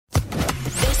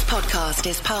podcast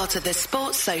is part of the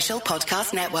Sports Social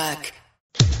Podcast Network.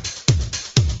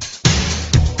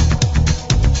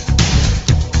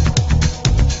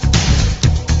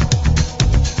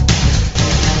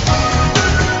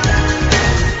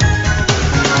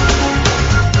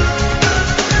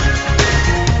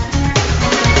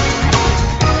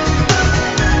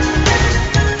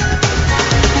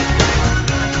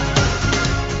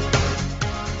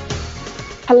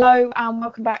 Hello and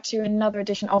welcome back to another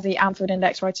edition of the Anfield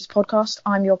Index Writers Podcast.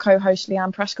 I'm your co-host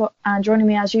Leanne Prescott, and joining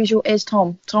me as usual is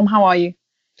Tom. Tom, how are you?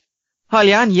 Hi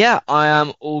Leanne, yeah, I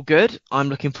am all good. I'm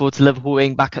looking forward to Liverpool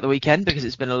being back at the weekend because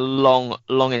it's been a long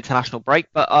international break,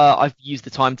 but I've used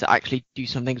the time to actually do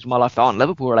some things in my life that aren't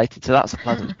Liverpool related, so that's a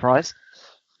pleasant surprise.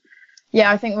 Yeah,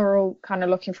 I think we're all kind of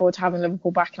looking forward to having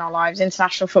Liverpool back in our lives.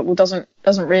 International football doesn't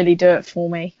really do it for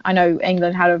me. I know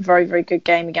England had a very, very good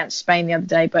game against Spain the other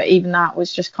day, but even that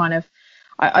was just kind of,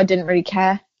 I didn't really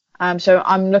care. So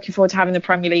I'm looking forward to having the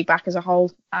Premier League back as a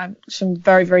whole. Some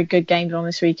very, very good games on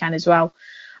this weekend as well.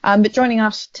 But joining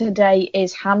us today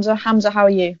is Hamza. Hamza, how are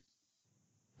you?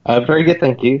 Very good,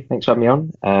 thank you. Thanks for having me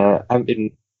on. I haven't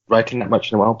been writing that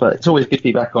much in a while, but it's always good to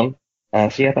be back on.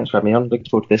 So yeah, thanks for having me on. Looking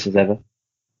forward to this as ever.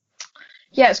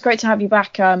 Yeah, it's great to have you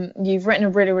back. You've written a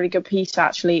really, really good piece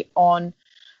actually on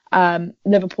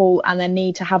Liverpool and their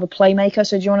need to have a playmaker.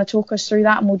 So do you want to talk us through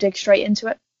that and we'll dig straight into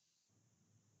it?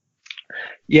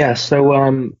 Yeah,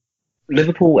 so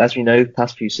Liverpool, as we know, the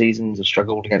past few seasons have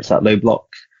struggled against that low block.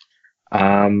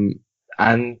 And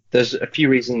there's a few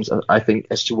reasons, I think,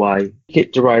 as to why.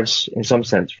 It derives, in some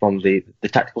sense, from the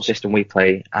tactical system we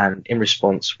play and, in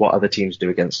response, what other teams do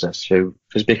against us. So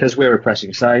because we're a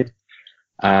pressing side,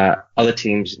 other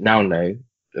teams now know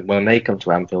that when they come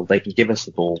to Anfield, they can give us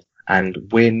the ball, and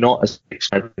we're not as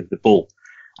excited with the ball.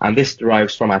 And this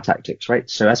derives from our tactics, right?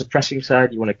 So as a pressing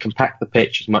side, you want to compact the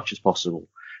pitch as much as possible.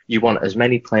 You want as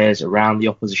many players around the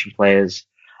opposition players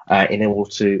in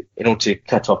order to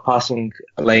cut off passing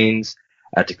lanes,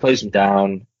 to close them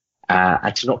down,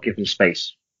 and to not give them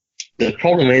space. The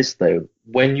problem is, though,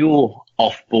 when you're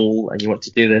off ball and you want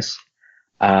to do this,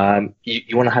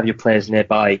 you want to have your players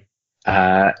nearby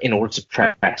in order to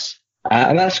press.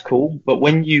 And that's cool, but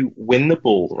when you win the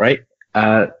ball, right,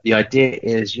 the idea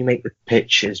is you make the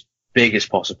pitch as big as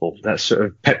possible. That's sort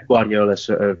of Pep Guardiola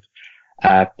sort of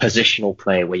positional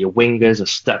play where your wingers are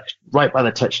stuck right by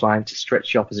the touchline to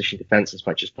stretch the opposition defence as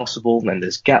much as possible. And then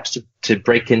there's gaps to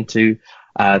break into.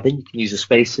 Then you can use the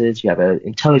spaces. You have an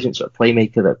intelligent sort of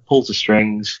playmaker that pulls the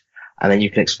strings, and then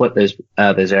you can exploit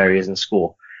those areas and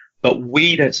score. But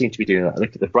we don't seem to be doing that.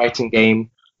 Look at the Brighton game,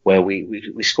 where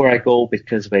we score our goal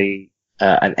because of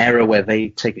an error where they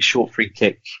take a short free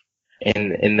kick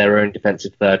in their own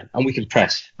defensive third, and we can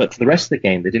press. But for the rest of the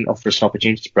game, they didn't offer us an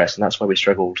opportunity to press, and that's why we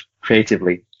struggled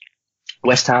creatively.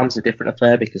 West Ham's a different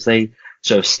affair because they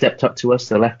sort of stepped up to us.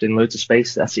 They left in loads of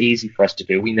space. That's easy for us to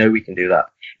do. We know we can do that.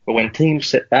 But when teams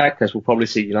sit back, as we'll probably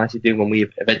see United do when we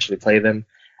eventually play them,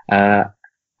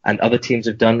 and other teams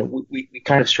have done, we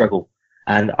kind of struggle.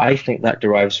 And I think that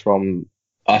derives from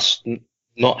us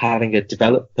not having a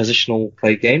developed positional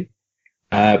play game,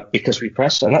 because we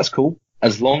press, and that's cool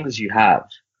as long as you have,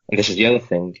 and this is the other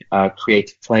thing,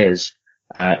 creative players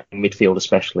in midfield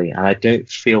especially. And I don't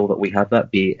feel that we have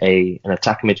that, be an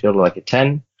attacking midfielder like a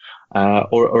 10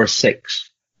 or a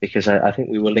 6, because I think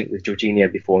we were linked with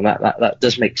Jorginho before, and that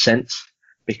does make sense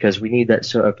because we need that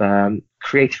sort of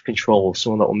creative control,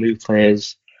 someone that will move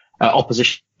players,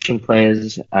 opposition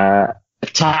players,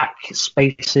 attack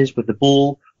spaces with the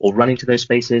ball or run into those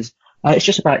spaces. It's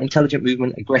just about intelligent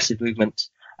movement, aggressive movement,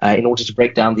 in order to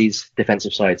break down these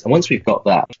defensive sides. And once we've got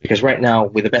that, because right now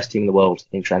we're the best team in the world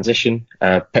in transition.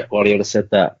 Pep Guardiola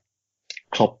said that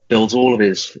Klopp builds all of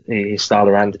his style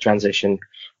around the transition.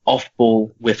 Off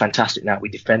ball, we're fantastic now. We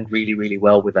defend really, really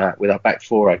well with our back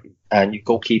four, our new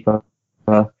goalkeeper.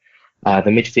 The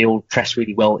midfield press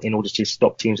really well in order to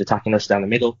stop teams attacking us down the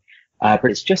middle. But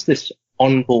it's just this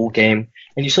on-ball game.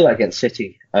 And you saw that against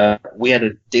City. We had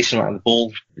a decent amount of the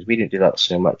ball because we didn't do that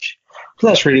so much. So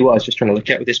that's really what I was just trying to look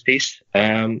at with this piece.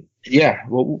 Yeah,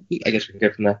 well, I guess we can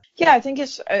go from there. Yeah, I think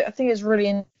it's really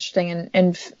interesting,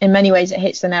 and in many ways it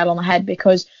hits the nail on the head,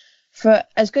 because for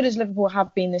as good as Liverpool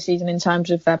have been this season in terms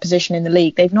of their position in the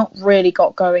league, they've not really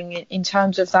got going in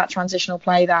terms of that transitional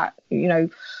play, that, you know,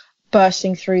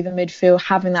 bursting through the midfield,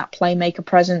 having that playmaker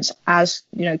presence, as,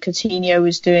 you know, Coutinho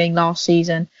was doing last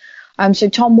season. So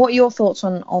Tom, what are your thoughts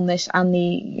on this and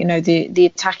the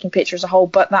attacking picture as a whole,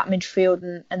 but that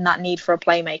midfield and that need for a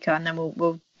playmaker, and then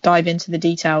we'll dive into the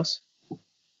details.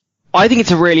 I think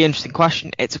it's a really interesting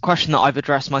question. It's a question that I've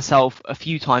addressed myself a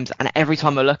few times, and every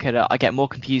time I look at it, I get more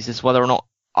confused as to whether or not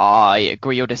I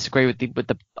agree or disagree with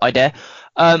the idea.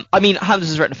 I mean, Hamza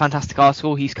has written a fantastic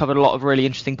article. He's covered a lot of really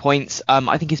interesting points.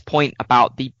 I think his point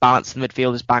about the balance of the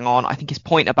midfield is bang on. I think his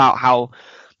point about how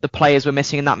the players we're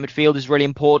missing in that midfield is really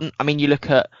important. I mean, you look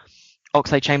at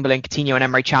Oxlade-Chamberlain, Coutinho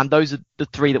and Emre Can, those are the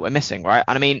three that we're missing, right?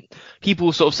 And I mean,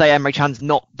 people sort of say Emre Can's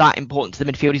not that important to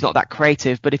the midfield, he's not that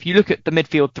creative, but if you look at the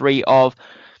midfield three of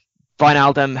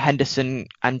Wijnaldum, Henderson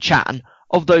and Can,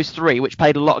 of those three, which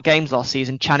played a lot of games last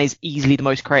season, Can is easily the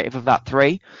most creative of that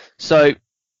three. So,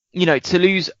 you know, to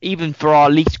lose, even for our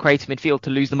least creative midfield, to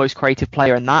lose the most creative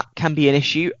player in that can be an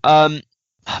issue.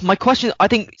 My question, I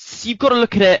think you've got to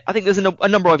look at it, I think there's a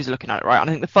number of ways of looking at it, right? And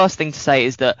I think the first thing to say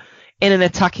is that in an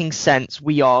attacking sense,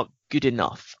 we are good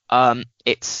enough.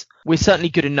 We're certainly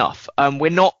good enough. We're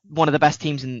not one of the best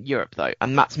teams in Europe though.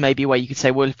 And that's maybe where you could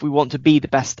say, well, if we want to be the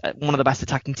best, one of the best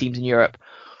attacking teams in Europe,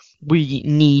 we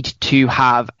need to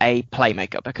have a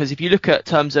playmaker. Because if you look at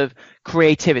terms of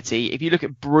creativity, if you look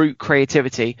at brute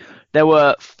creativity, there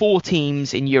were 4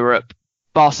 teams in Europe,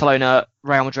 Barcelona,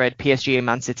 Real Madrid, PSG and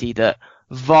Man City, that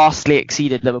vastly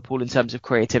exceeded Liverpool in terms of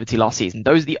creativity last season.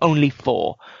 Those are the only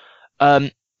 4.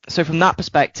 So from that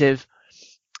perspective,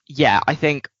 yeah, I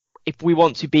think if we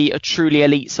want to be a truly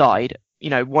elite side, you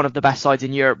know, one of the best sides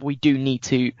in Europe, we do need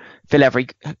to fill every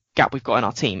gap we've got in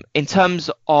our team. In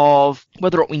terms of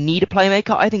whether or not we need a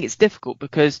playmaker, I think it's difficult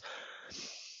because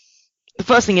the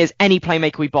first thing is any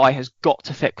playmaker we buy has got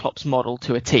to fit Klopp's model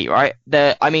to a T, right?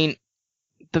 The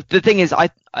thing is,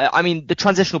 I mean, the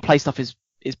transitional play stuff is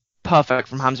perfect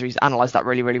from Hamza. He's analysed that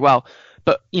really, really well.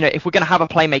 But, you know, if we're going to have a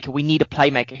playmaker, we need a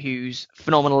playmaker who's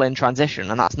phenomenal in transition,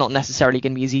 and that's not necessarily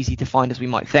going to be as easy to find as we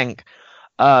might think.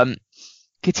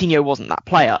 Coutinho wasn't that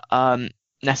player,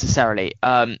 necessarily,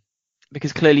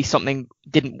 because clearly something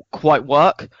didn't quite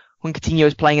work when Coutinho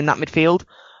was playing in that midfield.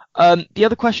 The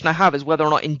other question I have is whether or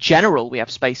not in general we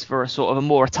have space for a sort of a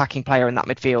more attacking player in that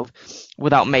midfield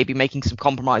without maybe making some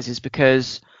compromises,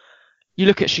 because you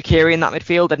look at Shaqiri in that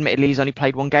midfield, admittedly he's only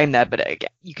played one game there, but again,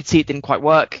 you could see it didn't quite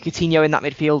work. Coutinho in that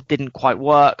midfield didn't quite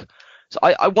work. So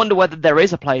I wonder whether there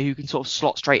is a player who can sort of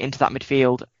slot straight into that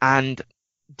midfield and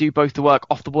do both the work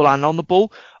off the ball and on the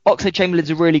ball. Oxlade-Chamberlain's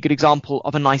a really good example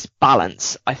of a nice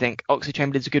balance, I think.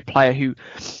 Oxlade-Chamberlain's a good player who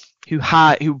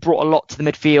brought a lot to the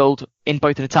midfield in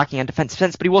both an attacking and defensive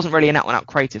sense, but he wasn't really an out-and-out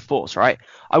creative force, right?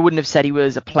 I wouldn't have said he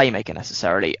was a playmaker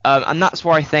necessarily. And that's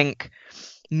where I think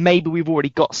maybe we've already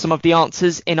got some of the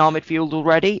answers in our midfield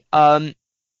already. I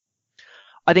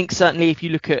think certainly if you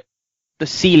look at the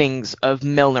ceilings of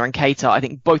Milner and Keita, I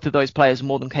think both of those players are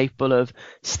more than capable of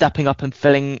stepping up and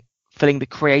filling the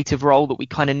creative role that we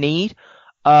kind of need.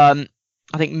 I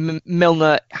think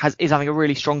Milner is having a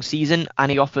really strong season,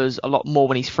 and he offers a lot more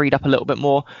when he's freed up a little bit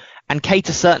more. And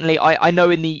Keita certainly, I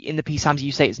know in the piece, Hamza,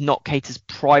 you say it's not Keita's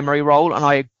primary role, and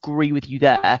I agree with you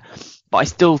there. But I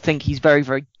still think he's very,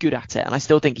 very good at it, and I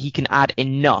still think he can add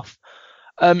enough.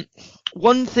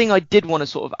 One thing I did want to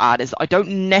sort of add is I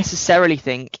don't necessarily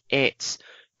think it's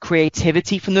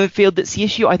creativity from the midfield that's the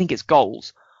issue. I think it's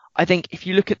goals. I think if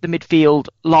you look at the midfield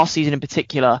last season in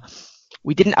particular,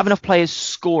 we didn't have enough players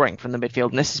scoring from the midfield,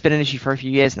 and this has been an issue for a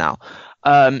few years now.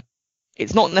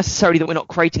 It's not necessarily that we're not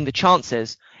creating the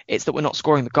chances, it's that we're not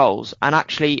scoring the goals. And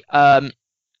actually,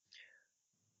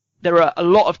 there are a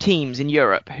lot of teams in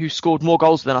Europe who scored more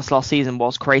goals than us last season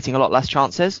whilst creating a lot less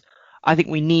chances. I think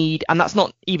we need, and that's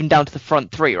not even down to the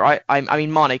front three, right? I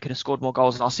mean, Mane could have scored more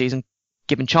goals last season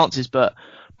given chances, but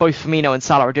both Firmino and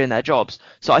Salah are doing their jobs.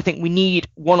 So I think we need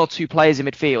 1 or 2 players in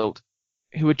midfield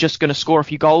who are just going to score a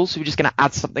few goals, who are just going to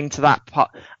add something to that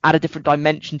part, add a different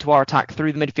dimension to our attack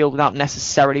through the midfield without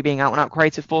necessarily being out-and-out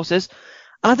creative forces.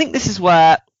 And I think this is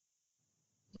where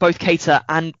both Keita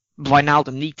and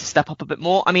Wijnaldum need to step up a bit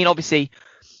more. I mean, obviously,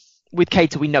 with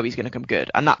Keita, we know he's going to come good,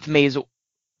 and that for me is a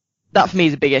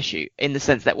big issue in the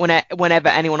sense that whenever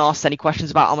anyone asks any questions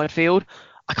about our midfield,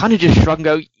 I kind of just shrug and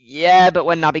go, yeah, but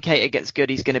when Naby Keita gets good,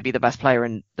 he's going to be the best player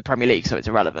in the Premier League, so it's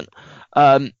irrelevant.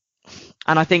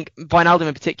 And I think Wijnaldum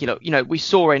in particular, you know, we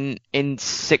saw in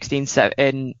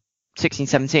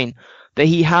 16-17 that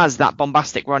he has that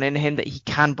bombastic run in him, that he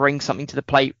can bring something to the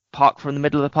play park from the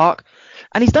middle of the park.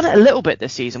 And he's done it a little bit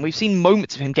this season. We've seen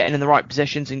moments of him getting in the right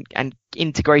positions and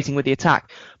integrating with the attack,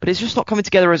 but it's just not coming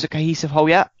together as a cohesive whole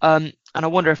yet. And I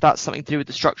wonder if that's something to do with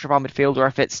the structure of our midfield or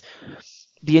if it's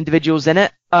the individuals in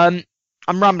it. I'm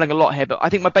rambling a lot here, but I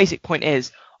think my basic point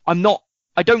is I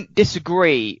don't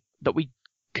disagree that we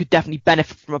could definitely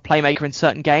benefit from a playmaker in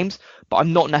certain games, but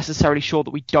I'm not necessarily sure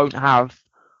that we don't have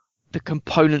the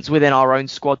components within our own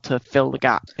squad to fill the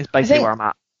gap, is basically where I'm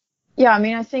at. Yeah, I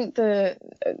mean, I think the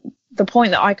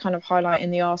point that I kind of highlight in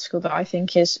the article that I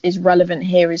think is relevant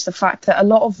here is the fact that a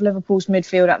lot of Liverpool's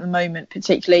midfield at the moment,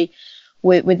 particularly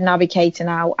with Naby Keita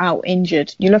now out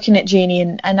injured, you're looking at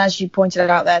Gini, and as you pointed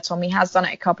out there, Tom, he has done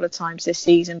it a couple of times this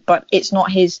season, but it's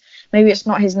not his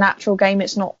natural game.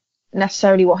 It's not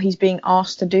necessarily what he's being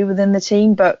asked to do within the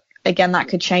team, but again, that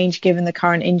could change given the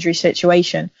current injury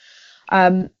situation.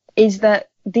 Is that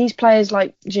these players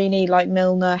like Gini, like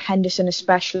Milner, Henderson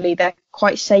especially, they're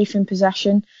quite safe in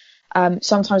possession.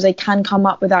 Sometimes they can come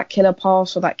up with that killer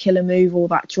pass or that killer move or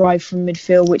that drive from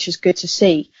midfield, which is good to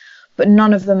see. But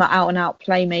none of them are out-and-out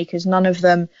playmakers. None of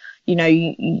them,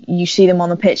 you see them on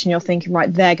the pitch and you're thinking,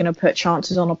 right, they're going to put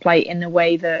chances on a plate in the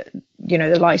way that,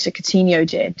 the likes of Coutinho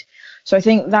did. So I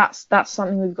think that's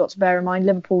something we've got to bear in mind.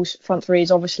 Liverpool's front three is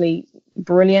obviously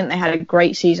brilliant. They had a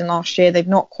great season last year. They've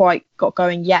not quite got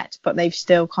going yet, but they've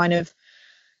still kind of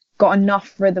got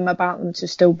enough rhythm about them to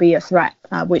still be a threat,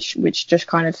 which just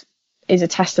kind of is a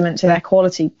testament to their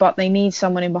quality. But they need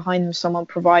someone in behind them, someone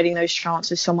providing those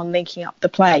chances, someone linking up the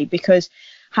play. Because,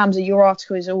 Hamza, your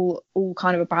article is all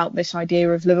kind of about this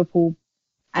idea of Liverpool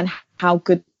and how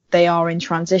good they are in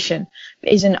transition.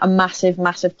 Isn't a massive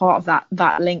part of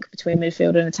that link between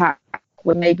midfield and attack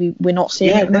where maybe we're not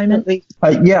seeing at the moment?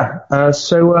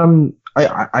 So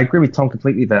I agree with Tom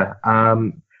completely there.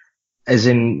 As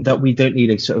in that we don't need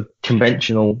a sort of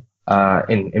conventional,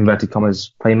 in inverted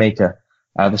commas, playmaker,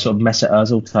 the sort of Mesut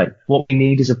Ozil type. What we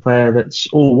need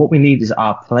is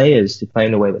our players to play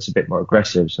in a way that's a bit more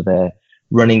aggressive. So they're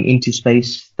running into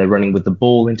space, they're running with the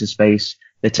ball into space,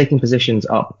 they're taking positions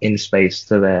up in space,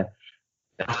 so they're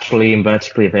laterally and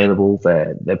vertically available.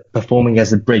 They're performing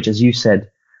as a bridge, as you said.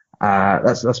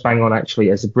 That's bang on actually,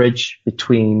 as a bridge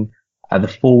between the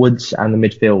forwards and the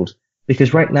midfield.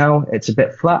 Because right now it's a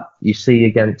bit flat. You see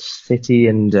against City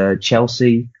and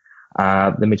Chelsea,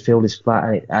 the midfield is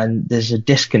flat and there's a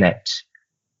disconnect.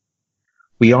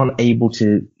 We aren't able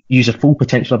to use a full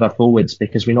potential of our forwards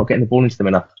because we're not getting the ball into them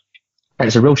enough. And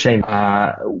it's a real shame.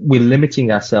 We're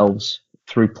limiting ourselves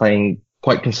through playing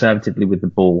quite conservatively with the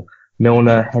ball.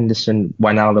 Milner, Henderson,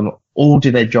 Wijnaldum all do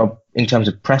their job in terms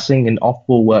of pressing and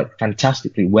off-ball work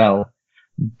fantastically well.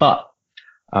 But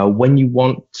when you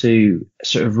want to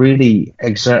sort of really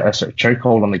exert a sort of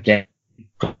chokehold on the game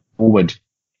forward,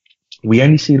 we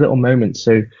only see little moments.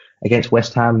 So against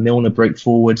West Ham, Milner broke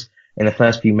forward in the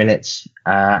first few minutes.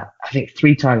 I think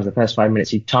 3 times in the first 5 minutes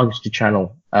he targeted the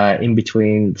channel in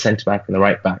between the centre-back and the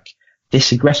right-back.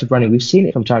 This aggressive running, we've seen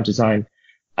it from time to time.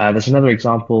 There's another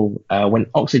example when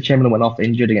Oxlade-Chamberlain went off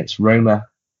injured against Roma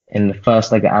in the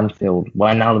first leg at Anfield.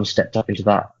 Wijnaldum stepped up into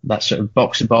that sort of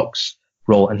box-to-box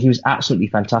role, and he was absolutely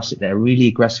fantastic there, really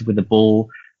aggressive with the ball,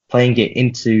 playing it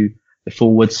into the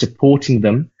forwards, supporting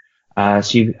them.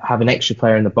 So you have an extra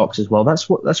player in the box as well. That's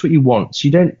what you want. So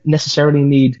you don't necessarily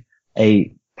need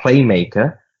a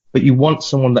playmaker, but you want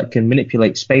someone that can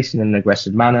manipulate space in an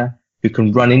aggressive manner, who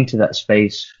can run into that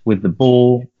space with the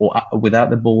ball or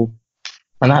without the ball.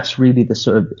 And that's really the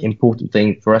sort of important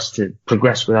thing for us to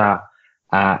progress with our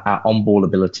on-ball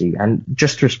ability. And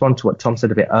just to respond to what Tom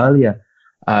said a bit earlier,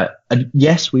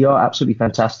 yes, we are absolutely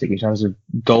fantastic in terms of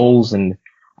goals and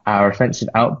our offensive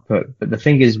output. But the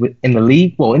thing is, in the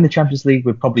league, in the Champions League,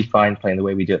 we're probably fine playing the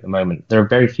way we do at the moment. There are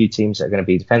very few teams that are going to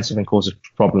be defensive and cause us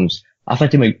problems.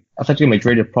 Atletico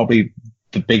Madrid are probably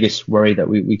the biggest worry that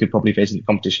we could probably face in the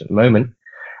competition at the moment.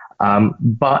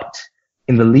 But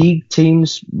in the league,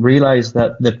 teams realize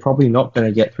that they're probably not going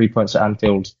to get 3 points at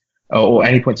Anfield or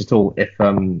any points at all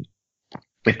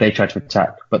if they try to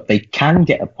attack. But they can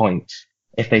get a point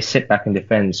if they sit back and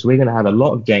defend. So we're going to have a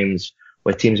lot of games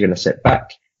where teams are going to sit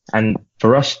back. And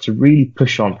for us to really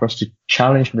push on, for us to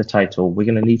challenge for the title, we're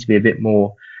going to need to be a bit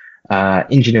more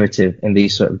ingenuitive in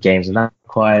these sort of games. And that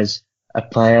requires a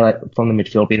player from the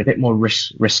midfield being a bit more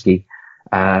risky,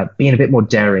 being a bit more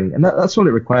daring. And that's all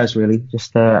it requires, really.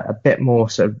 Just a bit more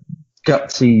sort of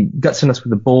gutsiness with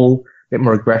the ball, a bit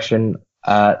more aggression,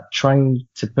 trying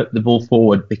to put the ball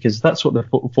forward, because that's what the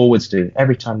forwards do.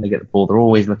 Every time they get the ball, they're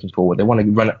always looking forward. They want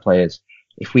to run at players.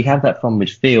 If we have that from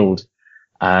midfield,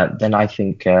 then I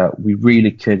think we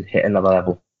really could hit another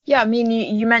level. Yeah, I mean,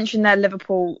 you mentioned there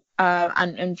Liverpool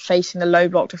and facing the low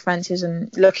block defences,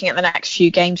 and looking at the next few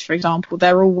games, for example,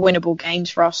 they're all winnable games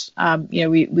for us.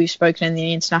 We've spoken in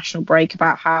the international break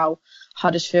about how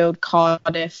Huddersfield,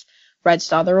 Cardiff, Red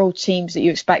Star, they're all teams that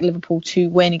you expect Liverpool to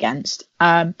win against.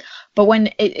 But when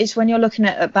you're looking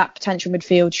at that potential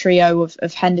midfield trio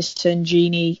of Henderson,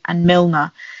 Gini and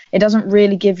Milner, it doesn't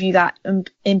really give you that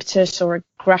impetus or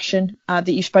aggression that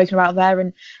you've spoken about there.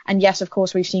 And yes, of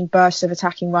course, we've seen bursts of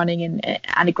attacking running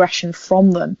and aggression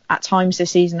from them at times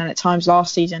this season and at times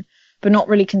last season. but not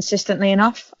really consistently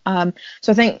enough. So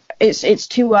I think it's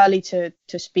too early to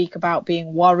speak about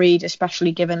being worried,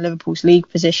 especially given Liverpool's league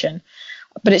position.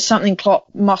 But it's something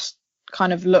Klopp must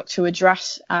kind of look to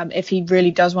address if he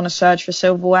really does want to surge for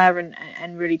silverware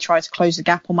and really try to close the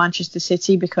gap on Manchester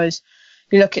City, because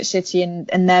if you look at City and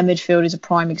their midfield is a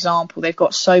prime example. They've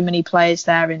got so many players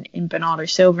there in Bernardo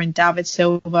Silva and David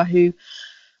Silva who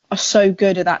are so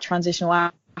good at that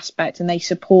transitional aspect, and they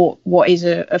support what is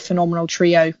a phenomenal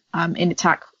trio in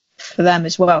attack for them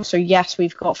as well. So yes,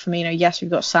 we've got Firmino, yes,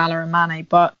 we've got Salah and Mane,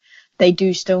 but they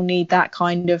do still need that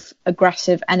kind of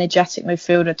aggressive, energetic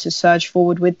midfielder to surge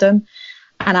forward with them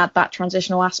and add that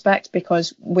transitional aspect,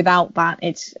 because without that,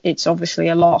 it's obviously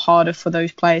a lot harder for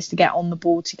those players to get on the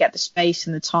ball, to get the space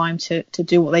and the time to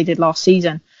do what they did last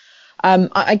season.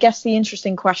 I guess the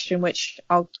interesting question, which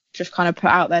I'll just kind of put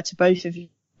out there to both of you,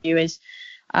 is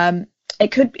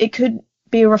it could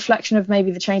be a reflection of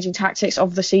maybe the changing tactics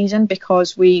of the season,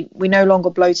 because we no longer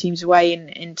blow teams away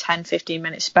in 10,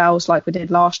 15-minute spells like we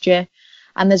did last year.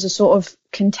 And there's a sort of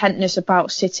contentness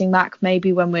about sitting back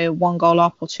maybe when we're 1 goal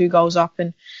up or 2 goals up,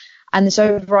 and this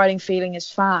overriding feeling as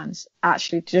fans,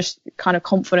 actually just kind of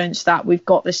confidence that we've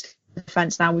got this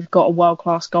defence now, we've got a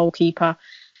world-class goalkeeper,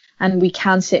 and we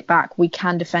can sit back, we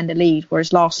can defend a lead.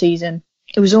 Whereas last season,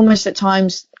 it was almost at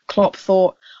times Klopp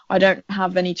thought, I don't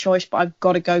have any choice, but I've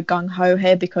got to go gung-ho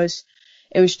here, because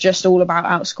it was just all about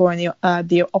outscoring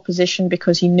the opposition,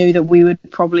 because he knew that we would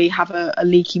probably have a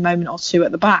leaky moment or two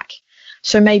at the back.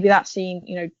 So maybe that's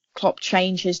seen, Klopp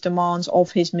change his demands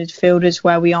of his midfielders,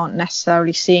 where we aren't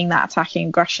necessarily seeing that attacking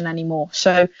aggression anymore.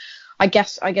 So I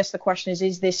guess the question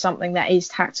is this something that is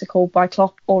tactical by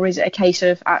Klopp, or is it a case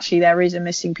of actually there is a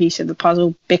missing piece of the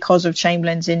puzzle because of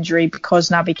Chamberlain's injury, because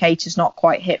Naby Keita's not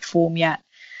quite hit form yet,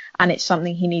 and it's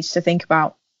something he needs to think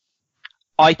about?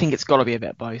 I think it's got to be a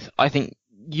bit of both. I think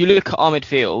you look at our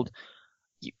midfield,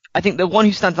 I think the one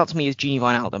who stands out to me is Gini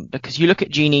Wijnaldum, because you look at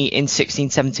Gini in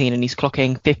 16-17 and he's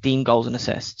clocking 15 goals and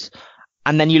assists.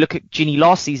 And then you look at Gini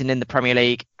last season in the Premier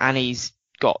League and he's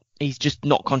just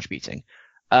not contributing.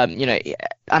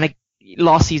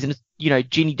 Last season,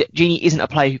 Gini isn't a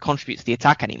player who contributes to the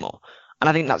attack anymore. And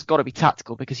I think that's got to be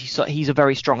tactical, because he's a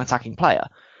very strong attacking player.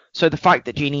 So the fact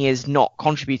that Gini is not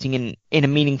contributing in a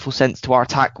meaningful sense to our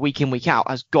attack week in, week out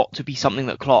has got to be something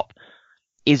that Klopp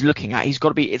is looking at. It's got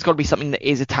to be something that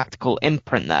is a tactical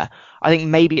imprint there. I think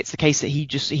maybe it's the case that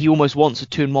he almost wants a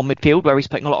 2-in-1 midfield, where he's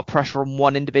putting a lot of pressure on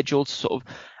one individual to sort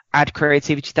of add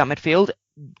creativity to that midfield.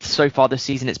 So far this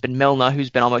season, it's been Milner who's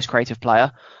been our most creative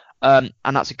player, and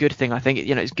that's a good thing. I think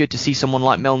it's good to see someone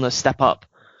like Milner step up.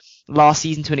 Last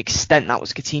season, to an extent, that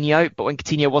was Coutinho, but when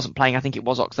Coutinho wasn't playing, I think it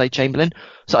was Oxlade-Chamberlain.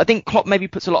 So I think Klopp maybe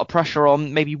puts a lot of pressure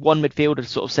on maybe one midfielder to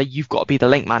sort of say, you've got to be the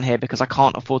link man here, because I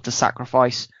can't afford to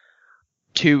sacrifice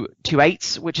two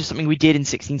eights, which is something we did in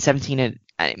 16-17, and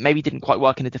it maybe didn't quite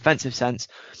work in a defensive sense.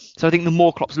 So I think the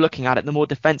more Klopp's looking at it, the more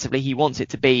defensively he wants it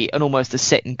to be, and almost a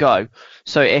sit and go.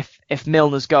 So if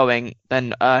Milner's going,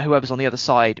 then whoever's on the other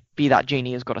side, be that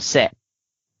Gini, has got to sit.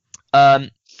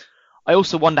 I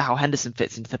also wonder how Henderson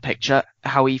fits into the picture,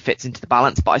 how he fits into the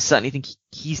balance, but I certainly think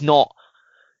he's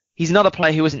another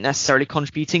player who isn't necessarily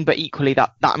contributing, but equally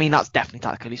that's definitely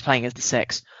tactical. He's playing as the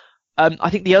 6. I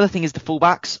think the other thing is the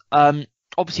fullbacks.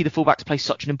 Obviously, the fullbacks play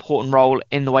such an important role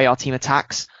in the way our team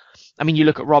attacks. I mean, you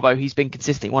look at Robbo, he's been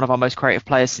consistently one of our most creative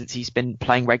players since he's been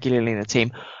playing regularly in the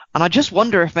team. And I just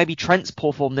wonder if maybe Trent's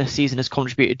poor form this season has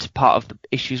contributed to part of the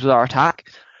issues with our attack.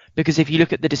 Because if you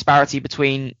look at the disparity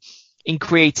in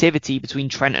creativity between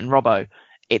Trent and Robbo,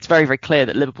 it's very, very clear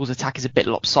that Liverpool's attack is a bit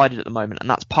lopsided at the moment. And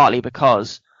that's partly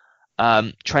because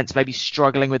Trent's maybe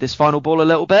struggling with his final ball a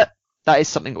little bit. That is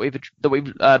something that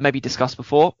we've maybe discussed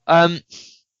before.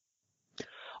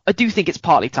 I do think it's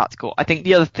partly tactical. I think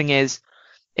the other thing is,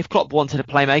 if Klopp wanted a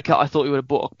playmaker, I thought he would have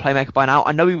bought a playmaker by now.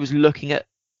 I know he was looking at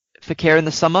Fekir in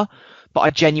the summer, but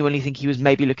I genuinely think he was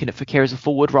maybe looking at Fekir as a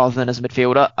forward rather than as a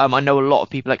midfielder. I know a lot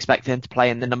of people expect him to play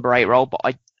in the number 8 role,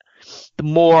 but the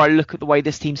more I look at the way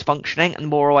this team's functioning and the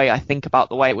more I think about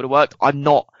the way it would have worked, I'm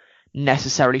not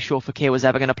necessarily sure Fekir was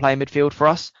ever going to play midfield for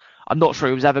us. I'm not sure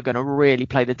he was ever going to really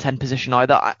play the 10 position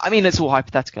either. I mean, it's all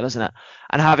hypothetical, isn't it?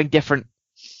 And having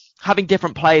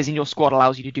different players in your squad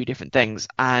allows you to do different things.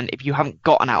 And if you haven't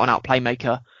got an out-and-out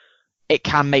playmaker, it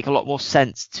can make a lot more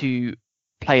sense to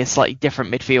play a slightly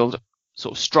different midfield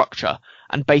sort of structure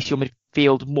and base your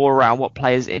midfield more around what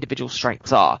players' individual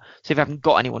strengths are. So if you haven't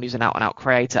got anyone who's an out-and-out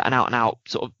creator, an out-and-out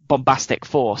sort of bombastic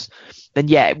force, then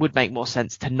yeah, it would make more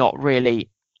sense to not really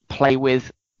play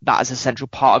with that as a central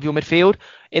part of your midfield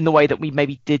in the way that we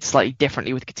maybe did slightly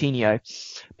differently with Coutinho.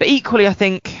 But equally, I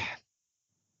think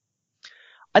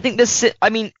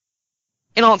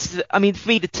in answer to, I mean, for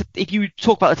me, if you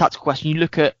talk about the tactical question, you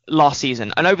look at last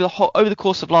season, and over the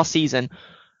course of last season,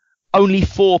 only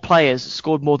 4 players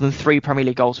scored more than 3 Premier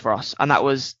League goals for us, and that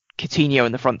was Coutinho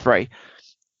in the front 3.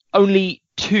 Only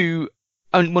 3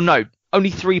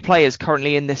 players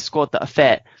currently in this squad that are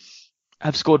fit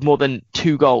have scored more than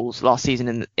 2 goals last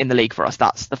season in the league for us.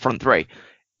 That's the front 3.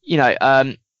 You know,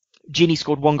 Gini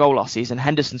scored 1 goal last season.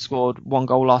 Henderson scored 1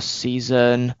 goal last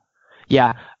season.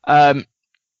 Yeah.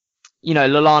 You know,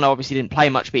 Lallana obviously didn't play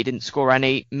much, but he didn't score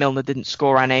any. Milner didn't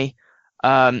score any.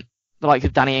 The likes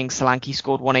of Danny Ings, Solanke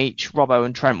scored 1 each. Robbo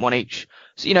and Trent 1 each.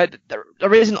 So, you know,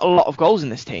 there isn't a lot of goals in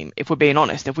this team, if we're being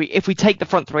honest. If we take the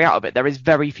front 3 out of it, there is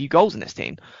very few goals in this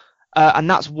team. And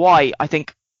that's why I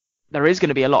think there is going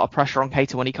to be a lot of pressure on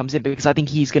Keita when he comes in, because I think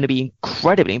he's going to be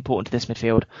incredibly important to this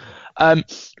midfield.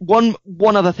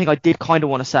 One other thing I did kind of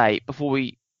want to say before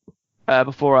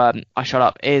I shut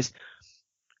up is,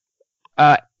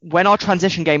 when our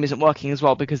transition game isn't working as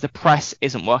well, because the press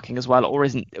isn't working as well, or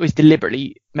is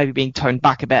deliberately maybe being toned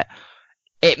back a bit,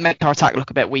 it makes our attack look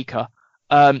a bit weaker.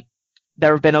 There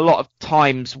have been a lot of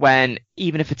times when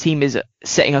even if a team is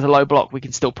sitting as a low block, we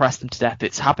can still press them to death.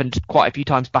 It's happened quite a few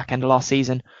times back end of last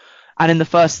season. And in the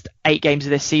first 8 games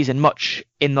of this season, much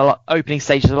in the opening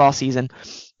stages of last season,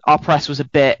 our press was a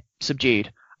bit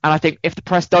subdued. And I think if the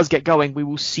press does get going, we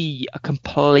will see a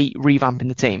complete revamp in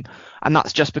the team. And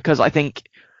that's just because I think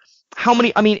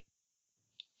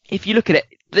if you look at it,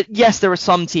 yes, there are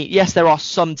some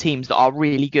teams that are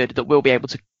really good that will be able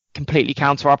to completely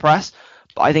counter our press.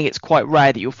 But I think it's quite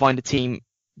rare that you'll find a team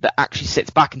that actually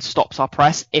sits back and stops our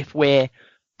press if we're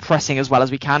pressing as well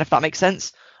as we can, if that makes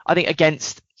sense. I think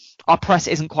our press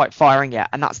isn't quite firing yet,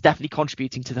 and that's definitely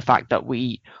contributing to the fact that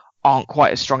we aren't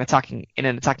quite as strong in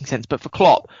an attacking sense. But for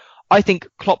Klopp, I think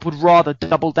Klopp would rather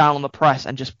double down on the press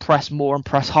and just press more and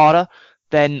press harder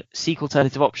than seek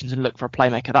alternative options and look for a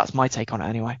playmaker. That's my take on it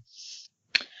anyway.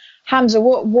 Hamza,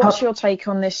 what's your take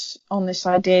on this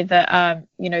idea that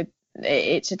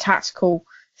it's a tactical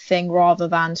thing rather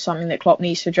than something that Klopp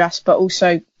needs to address, but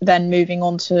also then moving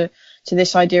on to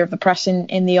this idea of the press.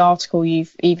 In the article,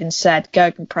 you've even said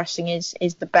gegenpressing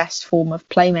is the best form of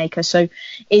playmaker. So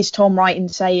is Tom right in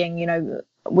saying,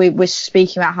 we're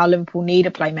speaking about how Liverpool need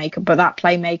a playmaker, but that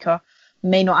playmaker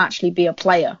may not actually be a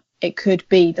player? It could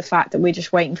be the fact that we're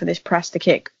just waiting for this press to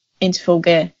kick into full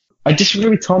gear. I disagree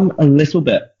with Tom a little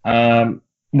bit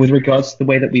with regards to the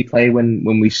way that we play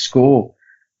when we score.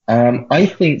 I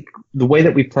think the way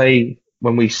that we play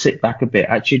when we sit back a bit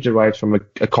actually derives from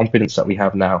a confidence that we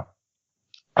have now.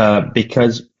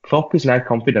 Because Klopp is now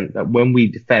confident that when we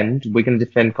defend, we're going to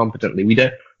defend competently.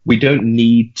 We don't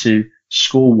need to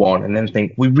score one and then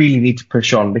think we really need to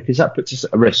push on, because that puts us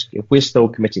at a risk. If we're still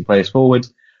committing players forward,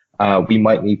 we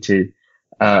might need to,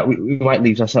 we might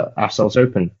leave ourselves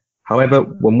open. However,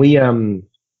 when we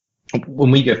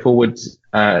go forward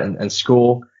and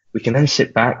score, we can then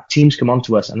sit back, teams come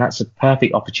onto us, and that's a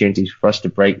perfect opportunity for us to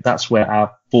break. That's where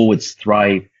our forwards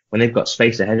thrive, when they've got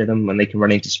space ahead of them, when they can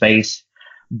run into space.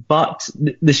 But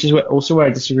this is where I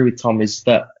disagree with Tom, is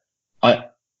that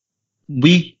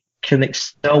we can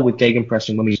excel with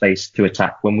gegenpressing when we space to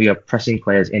attack, when we are pressing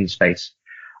players in space.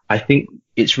 I think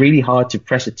it's really hard to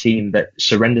press a team that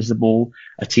surrenders the ball,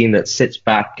 a team that sits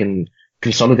back and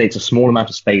consolidates a small amount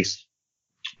of space,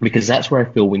 because that's where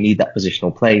I feel we need that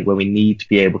positional play, where we need to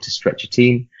be able to stretch a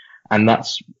team. And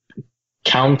that's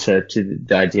counter to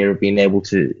the idea of being able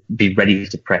to be ready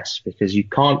to press, because you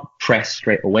can't press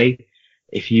straight away.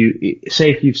 If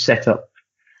you've set up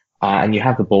and you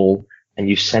have the ball and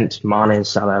you've sent Mane and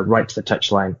Salah right to the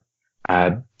touchline,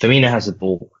 Firmino has the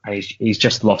ball and he's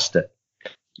just lost it.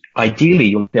 Ideally,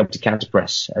 you'll be able to counter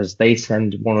press as they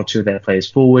send one or two of their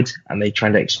players forward and they try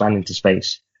to expand into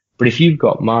space. But if you've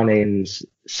got Mane and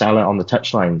Salah on the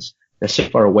touchlines, they're so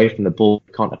far away from the ball,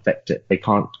 they can't affect it. They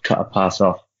can't cut a pass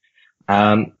off.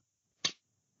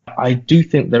 I do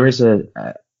think there is an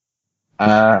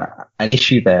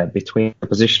issue there between the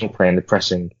positional play and the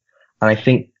pressing. And I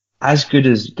think as good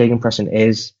as gegenpressing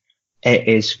is, it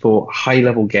is for high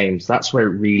level games. That's where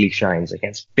it really shines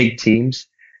against big teams.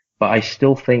 But I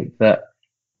still think that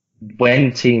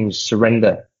when teams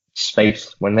surrender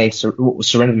space, when they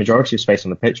surrender the majority of space on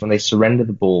the pitch, when they surrender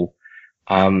the ball,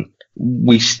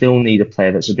 we still need a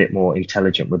player that's a bit more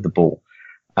intelligent with the ball.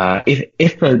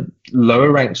 If a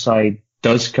lower ranked side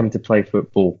does come to play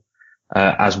football,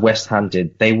 as West Ham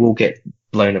did, they will get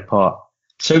blown apart.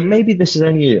 So maybe this is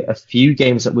only a few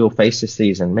games that we'll face this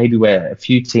season, maybe where a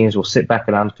few teams will sit back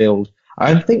at Anfield.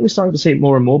 I think we're starting to see it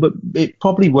more and more, but it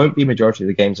probably won't be a majority of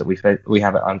the games that we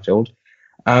have at Anfield.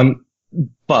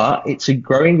 But it's a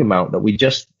growing amount that we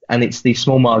just And it's these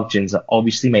small margins that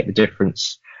obviously make the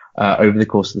difference over the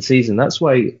course of the season. That's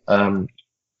why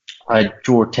I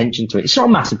draw attention to it. It's not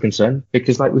a massive concern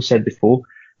because, like we said before,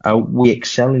 we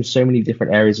excel in so many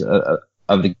different areas of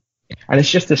the, and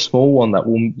it's just a small one that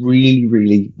will really,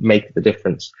 really make the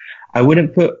difference. I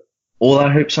wouldn't put all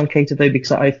our hopes on Keita though,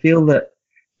 because I feel that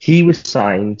he was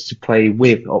signed to play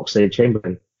with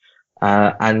Oxlade-Chamberlain,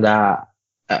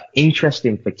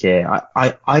 interesting for Keir.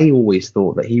 I always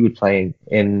thought that he would play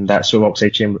in that sort of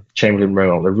Oxlade-Chamberlain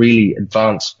role, a really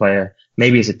advanced player,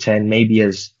 maybe as a 10, maybe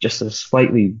as just a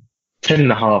slightly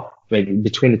 10.5, maybe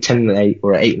between a 10 and an 8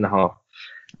 or an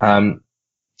 8.5,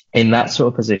 in that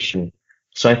sort of position.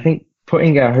 So I think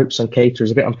putting our hopes on Keita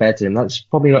is a bit unfair to him. That's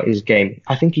probably not his game.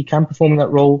 I think he can perform in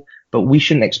that role, but we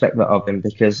shouldn't expect that of him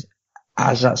because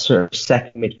as that sort of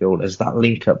second midfield, as that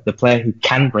link up, the player who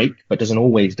can break but doesn't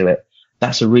always do it,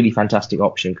 that's a really fantastic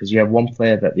option because you have one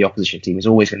player that the opposition team is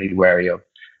always going to be wary of,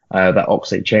 that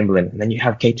Oxlade-Chamberlain, and then you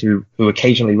have Keita who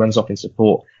occasionally runs off in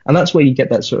support, and that's where you get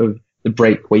that sort of the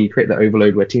break where you create that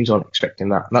overload where teams aren't expecting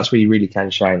that, and that's where you really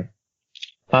can shine.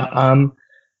 But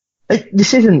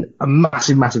this isn't a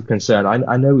massive concern.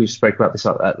 I know we've spoke about this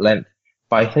at length,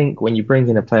 but I think when you bring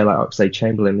in a player like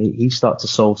Oxlade-Chamberlain, he starts to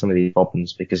solve some of these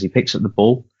problems because he picks up the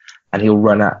ball and he'll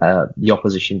run at the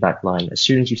opposition back line. As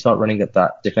soon as you start running at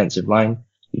that defensive line,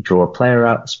 you draw a player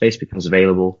out, space becomes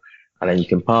available, and then you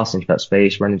can pass into that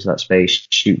space, run into that space,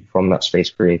 shoot from that space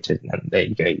created, and there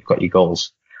you go, you've got your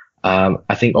goals.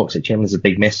 I think Oxlade-Chamberlain's a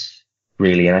big miss,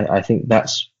 really, and I think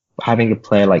that's having a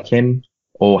player like him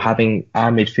or having our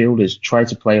midfielders try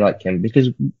to play like him, because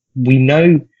we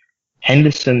know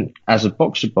Henderson as a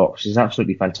box-to-box is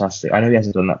absolutely fantastic. I know he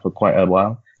hasn't done that for quite a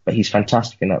while, but he's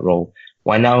fantastic in that role.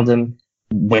 Wijnaldum,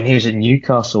 when he was at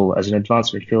Newcastle as an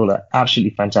advanced midfielder,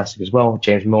 absolutely fantastic as well.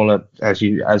 James Milner,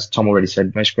 as Tom already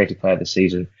said, most creative player this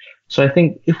season. So I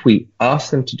think if we ask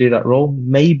them to do that role,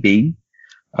 maybe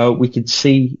we could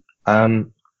see a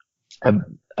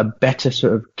better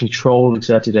sort of control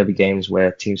exerted over games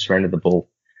where teams surrender the ball.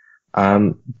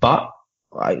 But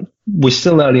we're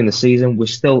still early in the season. We're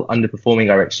still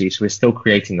underperforming our XG, so we're still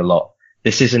creating a lot.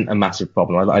 This isn't a massive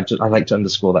problem. I like to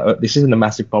underscore that. This isn't a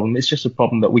massive problem. It's just a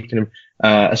problem that we can,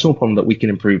 a small problem that we can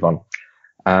improve on.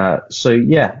 So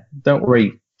yeah, don't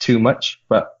worry too much.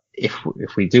 But if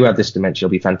we do have this dimension,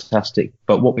 it'll be fantastic.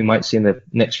 But what we might see in the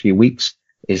next few weeks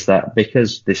is that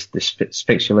because this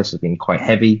fixture list has been quite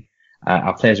heavy,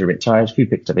 our players are a bit tired, a few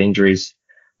picked up injuries.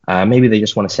 Maybe they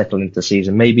just want to settle into the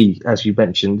season. Maybe, as you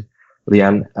mentioned,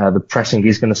 Leanne, the pressing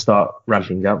is going to start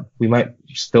ramping up. We might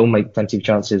still make plenty of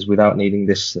chances without needing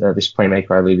this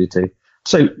playmaker I alluded to.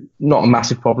 So not a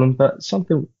massive problem, but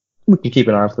something we can keep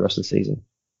an eye on for the rest of the season.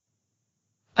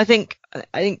 I think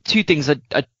two things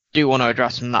I do want to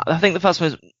address from that. I think the first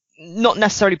one is not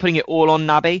necessarily putting it all on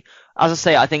Naby. As I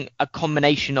say, I think a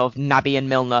combination of Naby and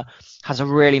Milner has a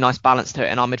really nice balance to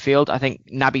it in our midfield. I think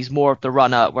Naby's more of the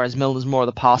runner, whereas Milner's more of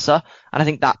the passer. And I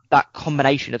think that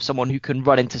combination of someone who can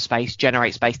run into space,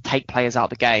 generate space, take players out of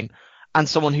the game, and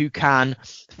someone who can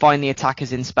find the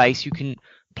attackers in space, who can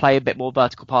play a bit more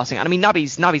vertical passing. And I mean,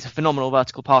 Naby's a phenomenal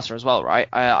vertical passer as well, right?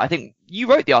 I think you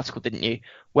wrote the article, didn't you?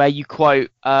 Where you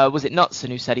quote, was it Knutson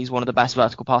who said he's one of the best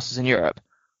vertical passers in Europe?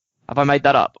 Have I made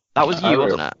that up? That was you,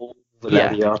 wasn't it?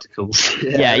 The articles.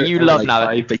 Yeah, you love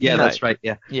Naby. But yeah, that's right.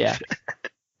 Yeah. Yeah.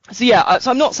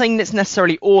 So I'm not saying it's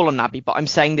necessarily all on Naby, but I'm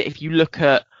saying that if you look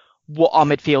at what our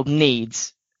midfield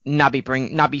needs,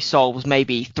 Naby solves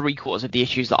maybe 3/4 of the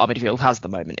issues that our midfield has at the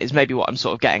moment, is maybe what I'm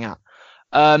sort of getting at.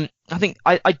 I think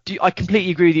I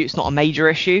completely agree with you. It's not a major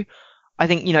issue. I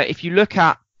think, if you look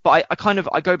at, but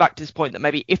I go back to this point that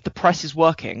maybe if the press is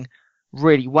working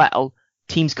really well,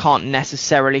 teams can't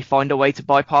necessarily find a way to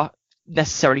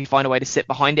sit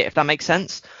behind it, if that makes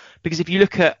sense. Because if you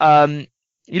look at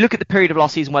the period of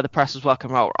last season where the press was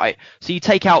working well, right? So you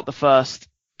take out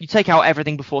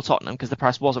everything before Tottenham because the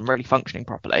press wasn't really functioning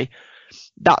properly.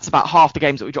 That's about half the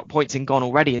games that we dropped points in gone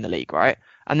already in the league, right?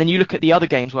 And then you look at the other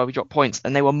games where we dropped points,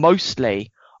 and they were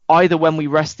mostly either when we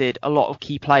rested a lot of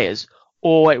key players,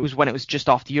 or it was when it was just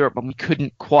after Europe when we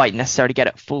couldn't quite necessarily get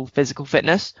at full physical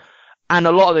fitness. And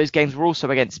a lot of those games were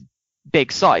also against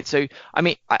big sides. So, I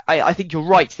mean, I think you're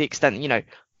right to the extent,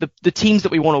 the teams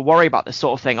that we want to worry about this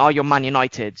sort of thing are your Man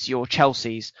Uniteds, your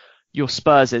Chelseas, your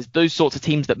Spurses, those sorts of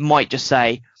teams that might just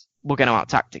say, we're going to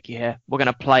out-tactic you here. We're going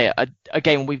to play a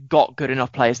game where we've got good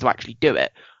enough players to actually do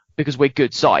it because we're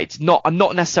good sides. I'm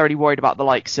not necessarily worried about the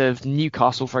likes of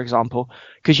Newcastle, for example,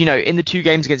 because, in the 2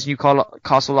 games against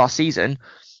Newcastle last season,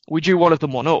 we drew one of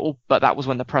them 1-1, but that was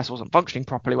when the press wasn't functioning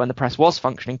properly. When the press was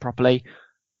functioning properly,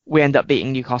 we end up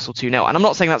beating Newcastle 2-0. And I'm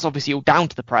not saying that's obviously all down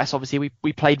to the press. Obviously,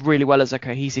 we played really well as a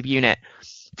cohesive unit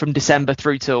from December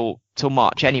through till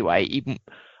March anyway.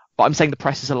 But I'm saying the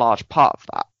press is a large part of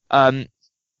that.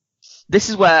 This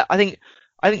is where I think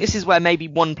this is where maybe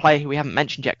one player who we haven't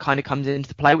mentioned yet kind of comes into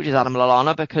the play, which is Adam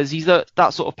Lallana, because he's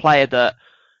that sort of player that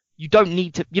you don't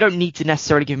need to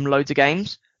necessarily give him loads of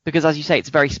games, because as you say, it's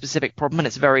a very specific problem, and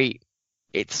it's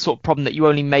a sort of problem that you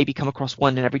only maybe come across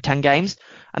one in every 10 games.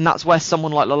 And that's where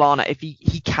someone like Lallana, if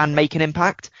he can make an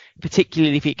impact,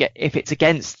 particularly if it's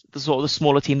against the sort of the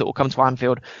smaller team that will come to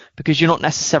Anfield, because you're not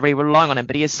necessarily relying on him,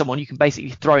 but he is someone you can basically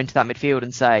throw into that midfield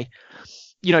and say,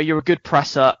 you're a good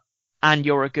presser and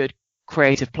you're a good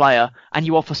creative player and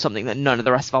you offer something that none of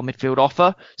the rest of our midfield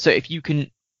offer. So if you can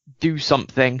do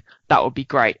something, that would be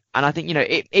great. And I think,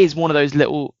 it is one of those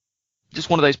just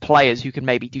one of those players who can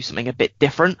maybe do something a bit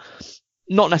different,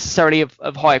 not necessarily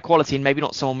of higher quality, and maybe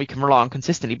not someone we can rely on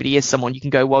consistently, but he is someone you can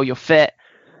go, well, you're fit,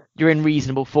 you're in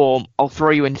reasonable form, I'll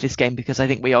throw you into this game because I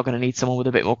think we are going to need someone with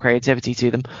a bit more creativity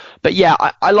to them. But yeah,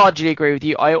 I largely agree with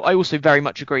you. I also very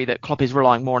much agree that Klopp is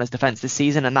relying more on his defence this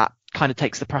season, and that kind of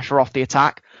takes the pressure off the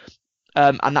attack.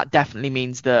 And that definitely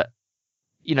means that,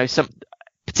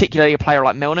 particularly a player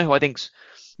like Milner, who I think's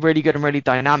really good and really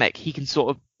dynamic,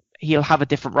 he'll have a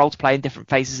different role to play in different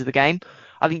phases of the game.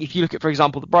 I think if you look at, for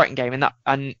example, the Brighton game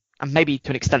and maybe to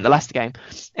an extent the Leicester game,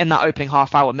 in that opening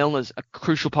half hour, Milner's a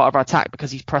crucial part of our attack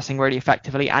because he's pressing really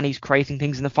effectively and he's creating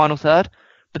things in the final third.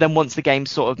 But then once the game's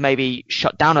sort of maybe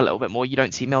shut down a little bit more, you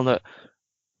don't see Milner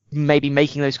maybe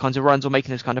making those kinds of runs or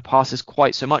making those kind of passes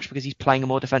quite so much because he's playing a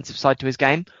more defensive side to his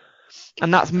game.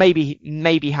 And that's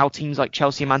maybe how teams like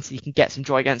Chelsea and Man City can get some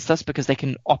joy against us, because they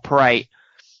can operate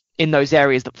in those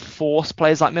areas that force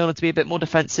players like Milner to be a bit more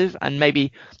defensive and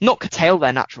maybe not curtail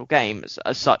their natural game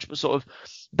as such, but sort of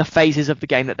the phases of the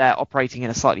game that they're operating in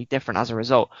are slightly different as a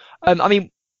result.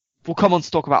 We'll come on to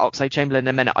talk about Oxlade-Chamberlain in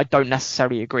a minute. I don't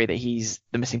necessarily agree that he's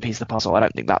the missing piece of the puzzle. I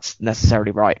don't think that's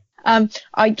necessarily right.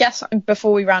 I guess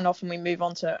before we round off and we move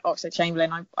on to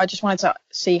Oxlade-Chamberlain, I just wanted to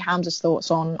see Hamza's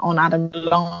thoughts on Adam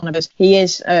Lallana, because he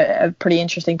is a pretty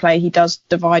interesting player. He does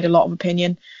divide a lot of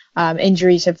opinion.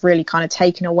 Injuries have really kind of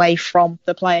taken away from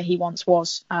the player he once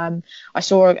was. I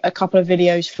saw a couple of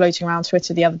videos floating around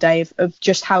Twitter the other day of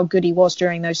just how good he was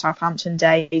during those Southampton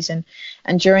days and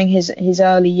during his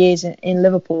early years in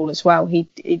Liverpool as well. He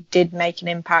did make an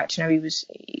impact. He was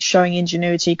showing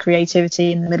ingenuity,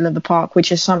 creativity in the middle of the park,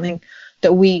 which is something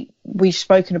that we've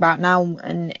spoken about now,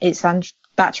 and it's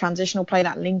that transitional play,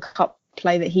 that link-up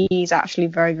play that he's actually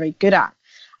very, very good at.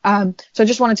 So I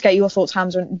just wanted to get your thoughts,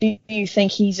 Hamza. Do you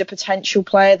think he's a potential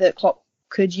player that Klopp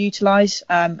could utilise?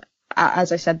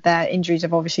 As I said, their injuries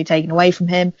have obviously taken away from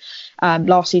him.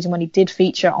 Last season, when he did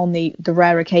feature on the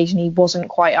rare occasion, he wasn't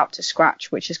quite up to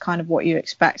scratch, which is kind of what you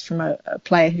expect from a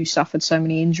player who suffered so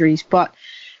many injuries. But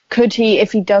could he,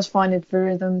 if he does find his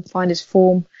rhythm, find his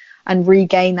form, and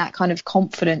regain that kind of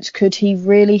confidence, could he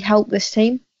really help this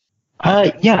team?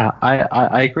 Yeah,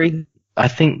 I agree. I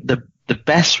think the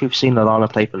best we've seen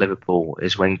Lallana play for Liverpool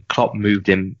is when Klopp moved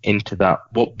him into that,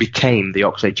 what became the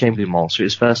Oxlade-Chamberlain role. So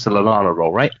his first Lallana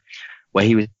role, right? Where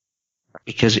he was,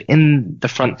 because in the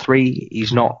front three,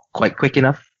 he's not quite quick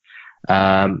enough.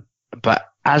 But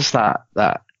as that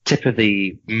tip of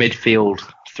the midfield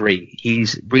three,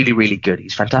 he's really, really good.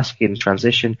 He's fantastic in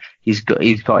transition. He's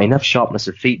got enough sharpness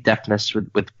of feet, deftness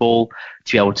with the ball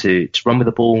to be able to run with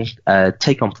the ball,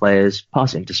 take on players,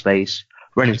 pass it into space,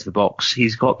 run into the box.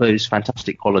 He's got those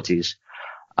fantastic qualities.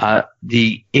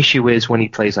 The issue is when he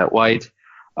plays out wide.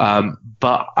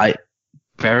 But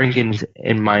bearing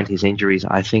in mind his injuries,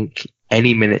 I think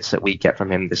any minutes that we get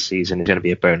from him this season is going to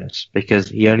be a bonus, because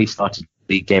he only started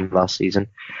the game last season.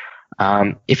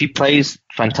 If he plays,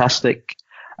 fantastic.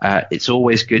 It's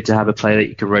always good to have a player that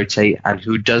you can rotate and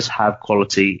who does have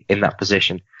quality in that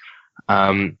position.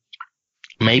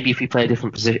 Maybe if you play a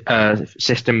different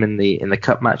system in the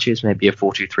cup matches, maybe a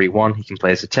 4-2-3-1, he can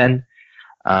play as a 10.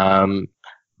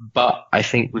 But I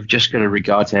think we've just got to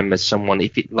regard him as someone,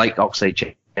 like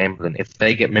Oxlade-Chamberlain, if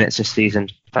they get minutes this season,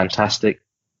 fantastic.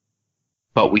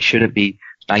 But we shouldn't be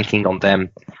banking on them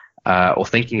or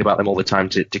thinking about them all the time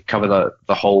to cover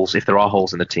the holes, if there are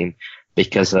holes in the team,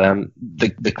 because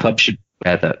the club should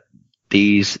bear that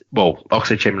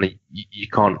Oxlade-Chamberlain, you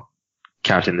can't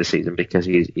count in this season because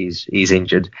he's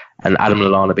injured, and Adam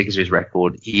Lallana, because of his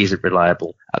record, he isn't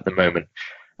reliable at the moment.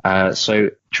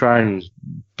 So try and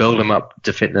build him up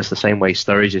to fitness the same way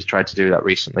Sturridge has tried to do that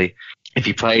recently. If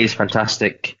he plays,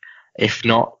 fantastic. If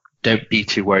not, don't be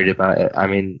too worried about it. I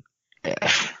mean,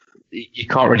 you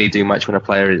can't really do much when a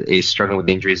player is struggling with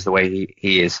injuries the way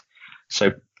he is.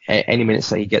 So any minutes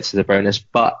that he gets is a bonus.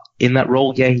 But in that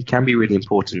role, yeah, he can be really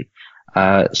important.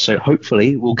 So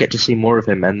hopefully we'll get to see more of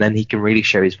him, and then he can really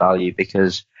show his value,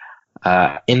 because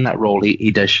in that role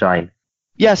he does shine.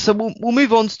 Yeah, so we'll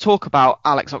move on to talk about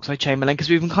Alex Oxlade-Chamberlain, because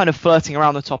we've been kind of flirting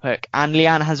around the topic, and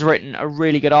Leanne has written a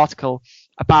really good article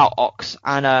about Ox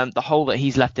and the hole that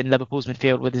he's left in Liverpool's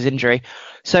midfield with his injury.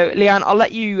 So Leanne, I'll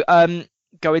let you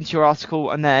go into your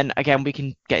article, and then again we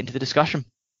can get into the discussion.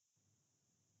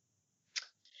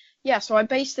 Yeah, so I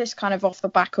based this kind of off the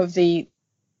back of the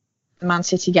Man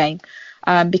City game,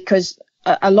 because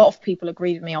a lot of people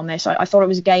agreed with me on this. I thought it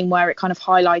was a game where it kind of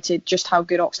highlighted just how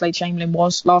good Oxlade-Chamberlain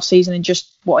was last season and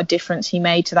just what a difference he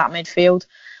made to that midfield.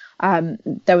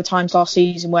 There were times last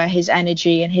season where his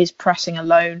energy and his pressing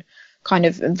alone, kind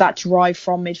of that drive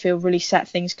from midfield, really set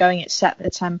things going. It set the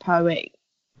tempo.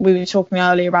 We were talking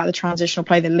earlier about the transitional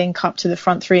play, the link up to the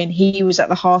front three, and he was at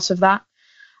the heart of that.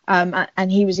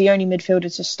 And he was the only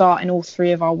midfielder to start in all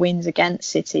three of our wins against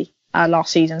City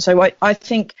last season. So I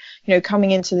think,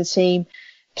 coming into the team,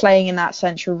 playing in that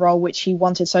central role, which he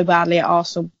wanted so badly at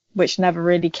Arsenal, which never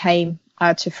really came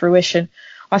to fruition,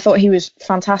 I thought he was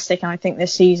fantastic. And I think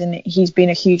this season he's been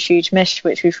a huge miss,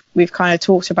 which we've kind of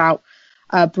talked about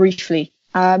briefly.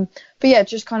 But yeah,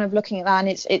 just kind of looking at that,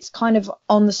 and it's kind of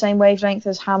on the same wavelength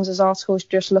as Hamza's articles,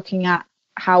 just looking at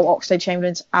how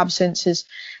Oxlade-Chamberlain's absence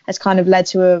has kind of led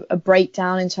to a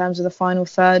breakdown in terms of the final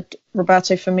third.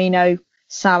 Roberto Firmino,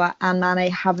 Salah and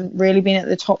Mane haven't really been at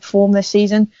the top form this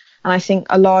season. And I think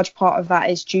a large part of that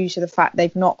is due to the fact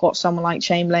they've not got someone like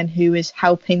Chamberlain who is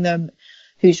helping them,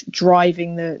 who's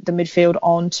driving the midfield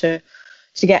on to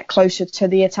get closer to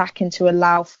the attack and to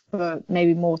allow for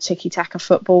maybe more tiki-taka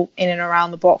football in and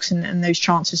around the box and those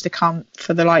chances to come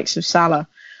for the likes of Salah.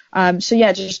 So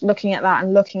yeah, just looking at that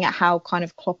and looking at how kind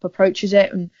of Klopp approaches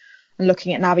it, and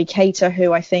looking at Naby Keita,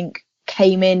 who I think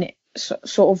came in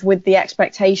sort of with the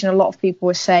expectation. A lot of people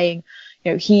were saying,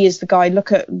 he is the guy.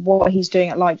 Look at what he's doing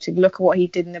at Leipzig. Look at what he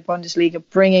did in the Bundesliga,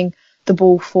 bringing the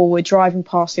ball forward, driving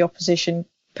past the opposition,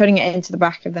 putting it into the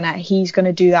back of the net. He's going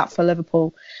to do that for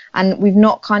Liverpool. And we've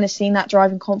not kind of seen that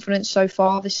driving confidence so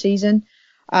far this season,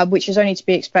 which is only to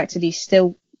be expected. He's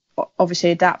still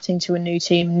obviously adapting to a new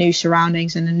team, new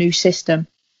surroundings and a new system.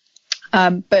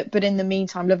 But in the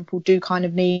meantime, Liverpool do kind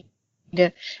of need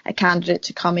a candidate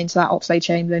to come into that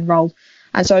Oxlade-Chamberlain role.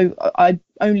 And so I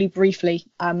only briefly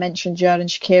mentioned Xherdan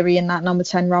Shaqiri in that number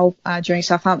 10 role during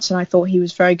Southampton. I thought he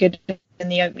was very good in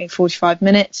the opening 45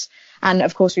 minutes. And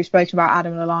of course, we've spoken about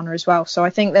Adam Lallana as well. So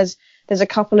I think there's a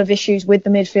couple of issues with the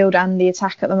midfield and the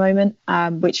attack at the moment,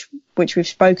 which we've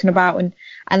spoken about.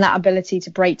 And that ability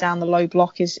to break down the low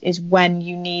block is when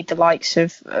you need the likes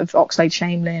of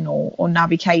Oxlade-Chamberlain or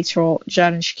Naby Keita or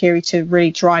Xherdan Shaqiri to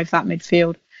really drive that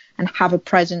midfield and have a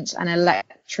presence and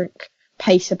electric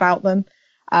pace about them.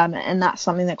 And that's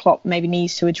something that Klopp maybe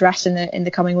needs to address in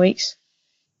the coming weeks.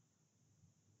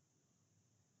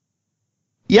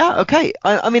 Yeah, okay.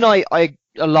 I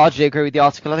largely agree with the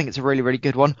article. I think it's a really, really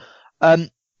good one.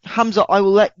 Hamza, I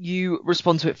will let you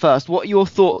respond to it first. What are your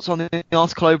thoughts on the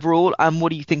article overall, and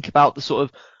what do you think about the sort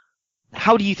of,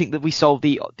 how do you think that we solve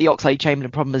the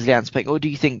Oxlade-Chamberlain problem as Leanne's picking, or do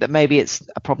you think that maybe it's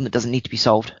a problem that doesn't need to be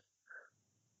solved?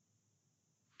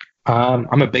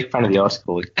 I'm a big fan of the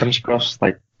article. It comes across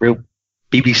like real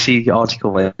BBC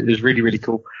article. It was really, really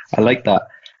cool. I like that.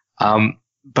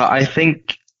 But I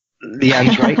think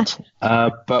Leanne's right.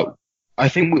 But I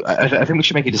think we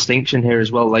should make a distinction here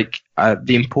as well. Like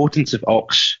the importance of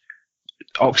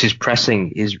Ox's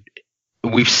pressing is,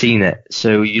 we've seen it.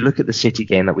 So you look at the City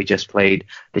game that we just played,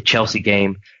 the Chelsea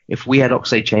game. If we had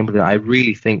Oxlade-Chamberlain, I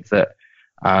really think that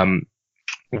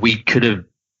we could have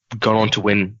gone on to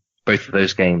win both of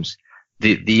those games.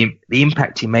 The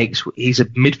impact he makes, he's a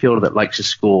midfielder that likes to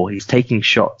score. He's taking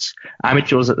shots. Our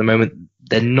midfielders at the moment,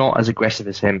 they're not as aggressive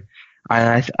as him.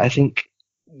 And I think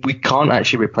we can't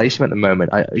actually replace him at the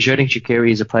moment. Xherdan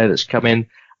Shaqiri is a player that's come in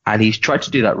and he's tried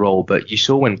to do that role, but you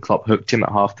saw when Klopp hooked him at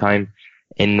halftime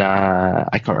in,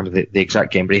 I can't remember the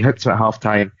exact game, but he hooked him at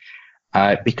halftime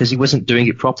because he wasn't doing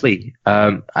it properly.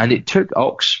 And it took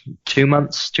Ox 2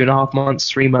 months, 2.5 months,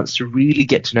 3 months to really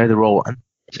get to know the role. And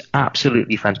it's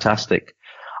absolutely fantastic.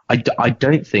 I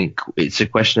don't think it's a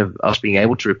question of us being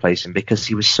able to replace him because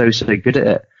he was so good at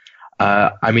it.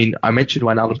 I mentioned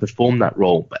Wijnaldum performed that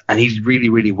role, and he's really,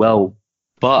 really well.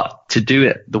 But to do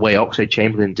it the way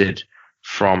Oxlade-Chamberlain did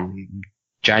from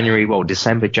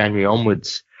December, January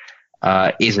onwards,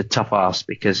 is a tough ask,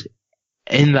 because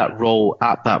in that role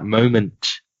at that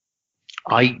moment,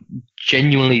 I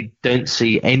genuinely don't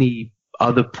see any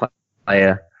other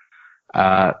player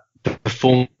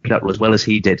perform that as well as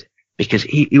he did, because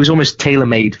he was almost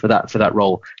tailor-made for that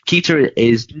role. Keita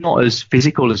is not as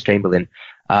physical as Chamberlain.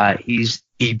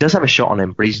 He does have a shot on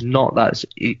him, but he's not that.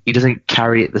 He doesn't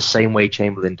carry it the same way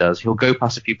Chamberlain does. He'll go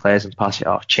past a few players and pass it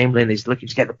off. Chamberlain is looking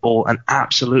to get the ball and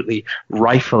absolutely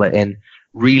rifle it in,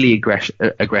 really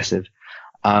aggressive.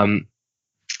 And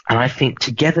I think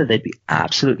together they'd be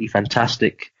absolutely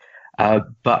fantastic.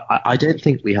 But I don't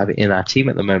think we have it in our team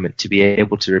at the moment to be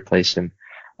able to replace him.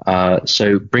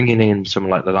 So bringing in someone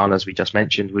like Lallana, as we just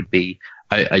mentioned, would be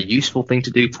a useful thing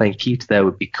to do. Playing Keita there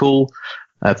would be cool.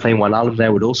 Playing Wijnaldum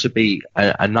there would also be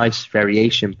a nice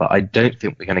variation, but I don't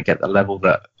think we're going to get the level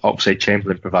that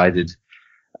Oxlade-Chamberlain provided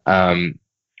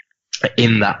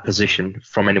in that position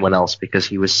from anyone else, because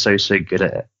he was so good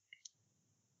at it.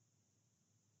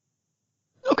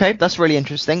 Okay, that's really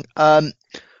interesting. For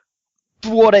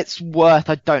what it's worth,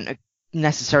 I don't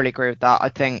necessarily agree with that. I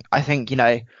think you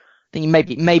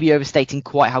may be overstating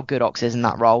quite how good Ox is in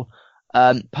that role,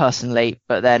 personally.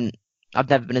 But then I've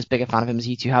never been as big a fan of him as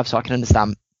you two have, so I can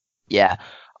understand. Yeah,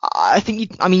 I think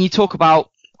you talk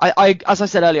about. As I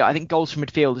said earlier, I think goals from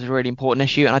midfield is a really important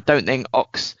issue, and I don't think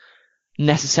Ox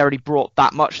necessarily brought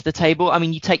that much to the table. I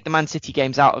mean, you take the Man City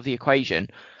games out of the equation,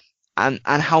 and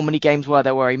how many games were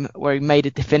there where he made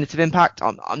a definitive impact?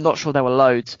 I'm not sure there were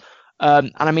loads.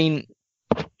 And I mean,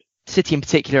 City in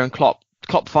particular, and Klopp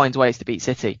finds ways to beat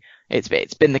City. It's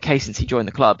been the case since he joined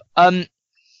the club.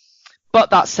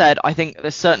 But that said, I think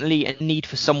there's certainly a need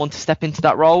for someone to step into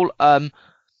that role. I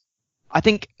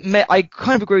kind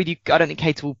of agree with you. I don't think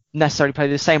Keita will necessarily play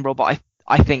the same role, but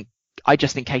I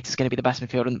just think Keita's going to be the best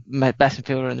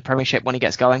midfielder in the Premiership when he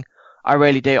gets going. I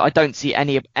really do. I don't see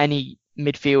any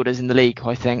midfielders in the league who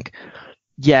I think,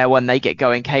 when they get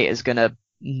going, Keita's going to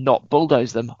not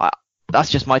bulldoze them. That's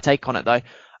just my take on it, though.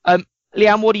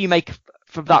 Leanne, what do you make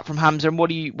from Hamza, and what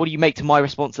do you make to my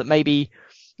response that maybe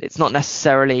it's not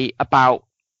necessarily about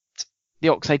the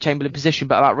Oxlade-Chamberlain position,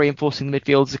 but about reinforcing the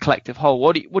midfield as a collective whole?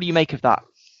 What do you make of that?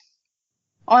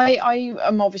 I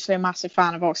am obviously a massive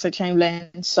fan of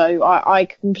Oxlade-Chamberlain, so I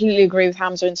completely agree with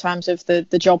Hamza in terms of the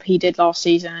job he did last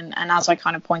season. And as I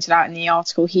kind of pointed out in the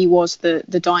article, he was the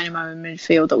dynamo in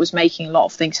midfield that was making a lot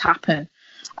of things happen.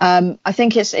 I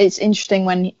think it's interesting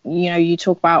when you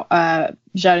talk about Xherdan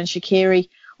Shaqiri.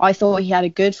 I thought he had a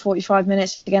good 45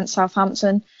 minutes against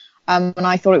Southampton, and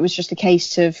I thought it was just a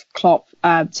case of Klopp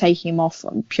taking him off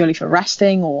purely for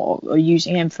resting or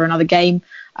using him for another game.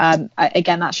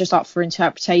 Again, that's just up for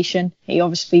interpretation. He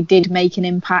obviously did make an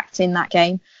impact in that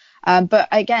game. But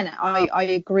again, I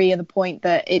agree on the point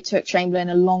that it took Chamberlain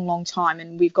a long time,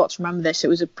 and we've got to remember this. It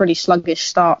was a pretty sluggish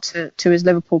start to his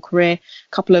Liverpool career,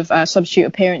 a couple of substitute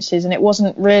appearances, and it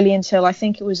wasn't really until I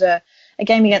think it was a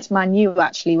game against Man U,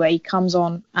 actually, where he comes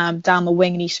on down the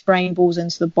wing and he's spraying balls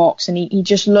into the box, and he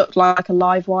just looked like a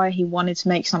live wire. He wanted to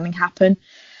make something happen.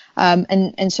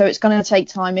 And so it's going to take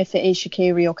time, if it is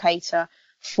Shaqiri or Keita,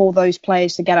 for those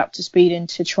players to get up to speed and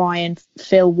to try and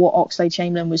fill what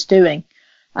Oxlade-Chamberlain was doing.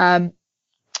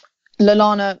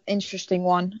 Lallana, interesting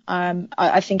one.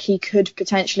 I think he could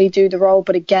potentially do the role,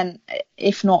 but again,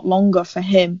 if not longer for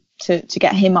him to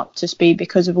get him up to speed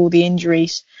because of all the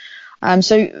injuries.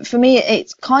 So for me,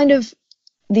 it's kind of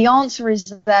the answer is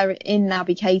there in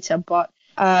Naby Keita, but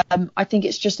I think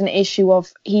it's just an issue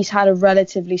of he's had a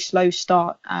relatively slow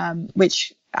start,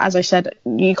 which, as I said,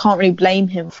 you can't really blame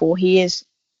him for. He is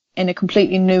in a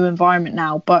completely new environment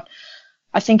now, but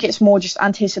I think it's more just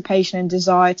anticipation and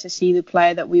desire to see the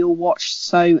player that we all watched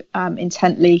so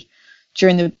intently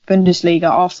during the Bundesliga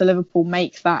after Liverpool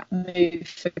make that move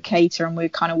for Keita, and we're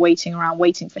kind of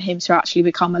waiting for him to actually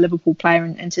become a Liverpool player,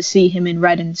 and to see him in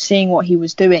red and seeing what he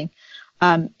was doing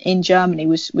in Germany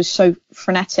was so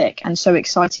frenetic and so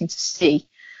exciting to see.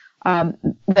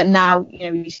 But now,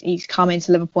 he's come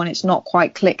into Liverpool and it's not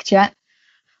quite clicked yet.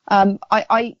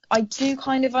 I do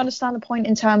kind of understand the point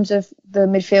in terms of the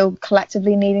midfield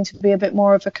collectively needing to be a bit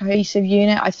more of a cohesive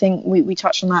unit. I think we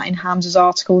touched on that in Hamza's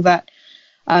article, that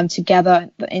together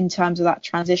in terms of that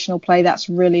transitional play, that's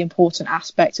a really important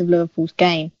aspect of Liverpool's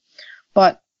game.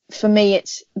 But for me,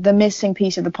 it's the missing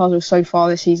piece of the puzzle so far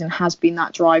this season has been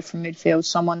that drive from midfield,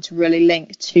 someone to really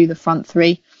link to the front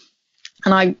three.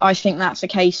 And I think that's a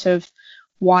case of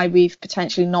why we've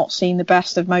potentially not seen the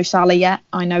best of Mo Salah yet.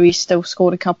 I know he's still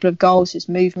scored a couple of goals, his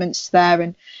movement's there,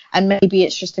 and maybe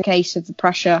it's just a case of the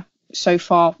pressure so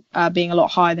far being a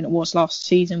lot higher than it was last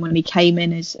season when he came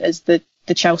in as the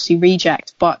Chelsea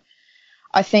reject. But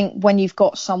I think when you've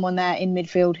got someone there in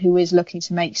midfield who is looking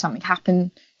to make something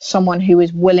happen, someone who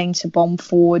is willing to bomb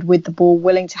forward with the ball,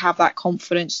 willing to have that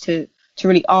confidence to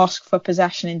really ask for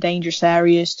possession in dangerous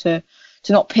areas, to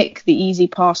not pick the easy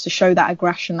pass, to show that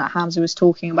aggression that Hamza was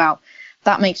talking about,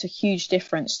 that makes a huge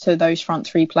difference to those front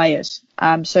three players.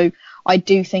 So I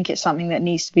do think it's something that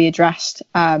needs to be addressed.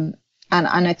 And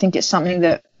I think it's something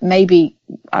that maybe,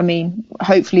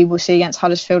 hopefully we'll see against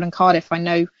Huddersfield and Cardiff. I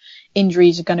know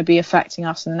injuries are going to be affecting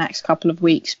us in the next couple of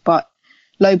weeks, but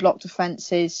low block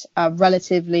defences, a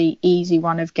relatively easy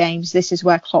run of games. This is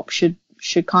where Klopp should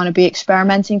kind of be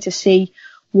experimenting to see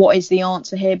what is the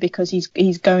answer here, because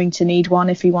he's going to need one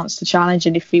if he wants to challenge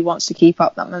and if he wants to keep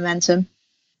up that momentum.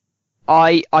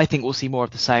 I think we'll see more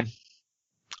of the same.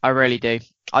 I really do.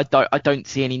 I don't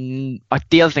see any.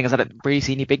 The other thing is I don't really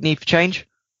see any big need for change,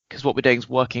 because what we're doing is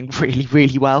working really,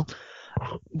 really well.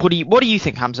 What do you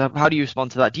think, Hamza? How do you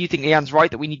respond to that? Do you think Leanne's right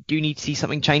that we do need to see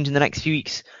something change in the next few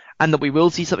weeks, and that we will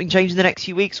see something change in the next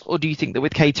few weeks? Or do you think that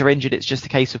with Keita injured, it's just a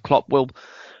case of Klopp will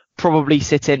probably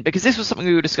sit in? Because this was something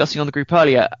we were discussing on the group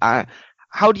earlier.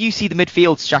 How do you see the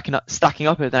midfield stacking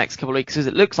up over the next couple of weeks? Because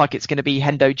it looks like it's going to be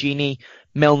Hendo, Gini,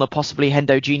 Milner, possibly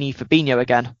Hendo, Gini, Fabinho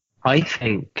again. I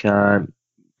think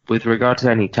with regard to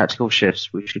any tactical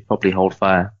shifts, we should probably hold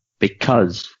fire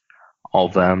because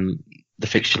of the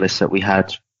fixture list that we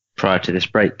had prior to this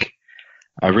break.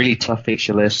 A really tough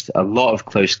fixture list, a lot of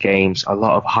close games, a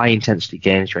lot of high-intensity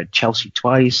games. We had Chelsea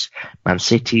twice, Man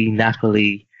City,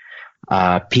 Napoli,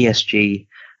 PSG,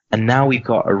 and now we've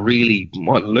got a really,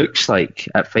 what looks like,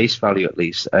 at face value at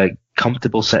least, a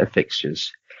comfortable set of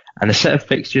fixtures. And a set of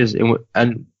fixtures,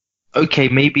 and okay,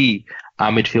 maybe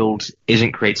our midfield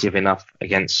isn't creative enough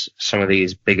against some of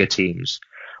these bigger teams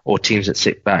or teams that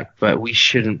sit back, but we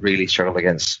shouldn't really struggle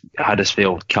against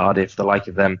Huddersfield, Cardiff, the like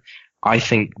of them. I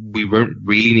think we won't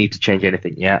really need to change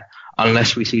anything yet,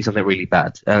 unless we see something really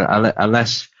bad.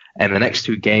 Unless in the next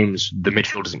two games the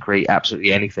midfield doesn't create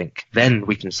absolutely anything, then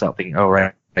we can start thinking,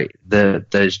 right,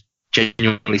 there's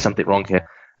genuinely something wrong here.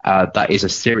 That is a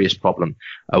serious problem,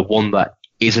 one that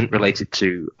isn't related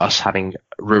to us having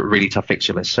really tough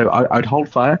fixture lists. So I'd hold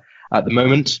fire at the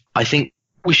moment. I think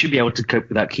we should be able to cope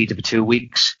with that Keita for 2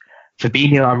 weeks.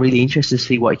 Fabinho, I'm really interested to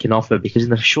see what he can offer, because in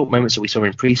the short moments that we saw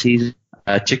in pre-season,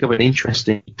 took up an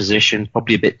interesting position,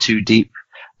 probably a bit too deep.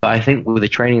 But I think with the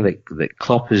training that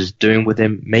Klopp is doing with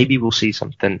him, maybe we'll see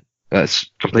something that's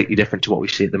completely different to what we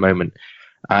see at the moment.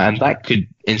 And that could,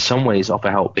 in some ways, offer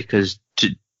help, because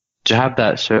to have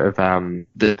that sort of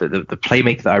the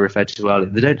playmaker that I referred to earlier,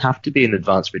 they don't have to be an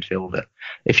advanced midfielder.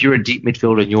 If you're a deep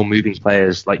midfielder and you're moving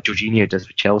players like Jorginho does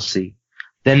for Chelsea,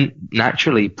 then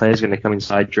naturally players are going to come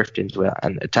inside, drift into it,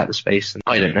 and attack the space. And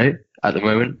I don't know at the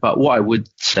moment, but what I would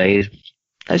say is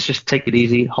let's just take it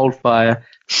easy, hold fire,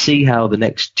 see how the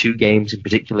next two games in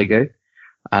particular go.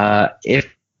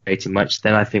 If creating much,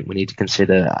 then I think we need to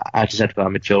consider how to set up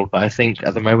our midfield. But I think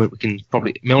at the moment we can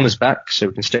probably, Milner's back, so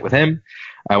we can stick with him.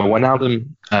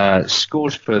 Wijnaldum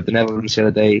scored for the Netherlands the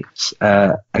other day,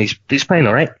 and he's playing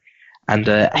all right. And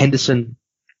Henderson,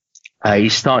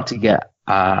 he's starting to get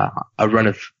a run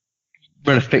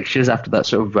of fixtures after that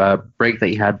sort of break that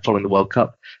he had following the World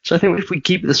Cup. So I think if we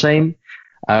keep it the same,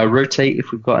 rotate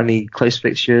if we've got any close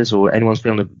fixtures or anyone's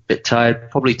feeling a bit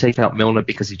tired, probably take out Milner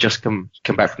because he's just come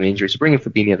back from the injury. So bring in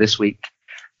Fabinho this week.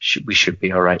 We should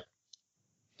be all right.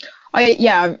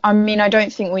 I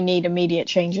don't think we need immediate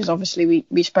changes. Obviously,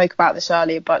 we spoke about this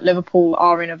earlier, but Liverpool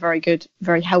are in a very good,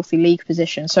 very healthy league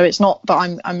position. So it's not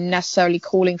that I'm necessarily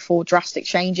calling for drastic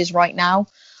changes right now.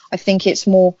 I think it's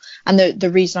more, and the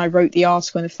reason I wrote the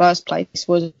article in the first place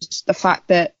was the fact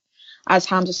that, as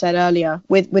Hamza said earlier,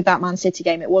 with that Man City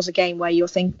game, it was a game where you're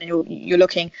thinking, you're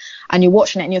looking and you're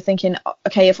watching it and you're thinking,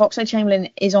 okay, if Oxlade-Chamberlain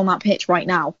is on that pitch right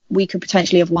now, we could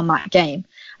potentially have won that game.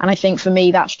 And I think for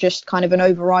me, that's just kind of an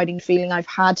overriding feeling I've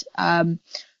had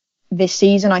this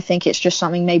season. I think it's just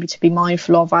something maybe to be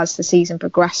mindful of as the season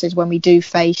progresses when we do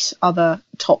face other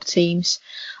top teams.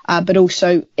 But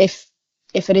also, if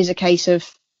it is a case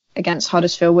of against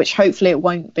Huddersfield, which hopefully it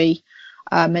won't be,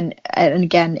 and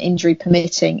again, injury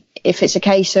permitting, if it's a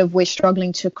case of we're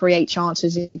struggling to create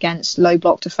chances against low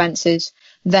block defences,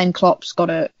 then Klopp's got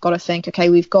to think, okay,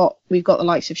 we've got the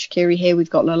likes of Shaqiri here, we've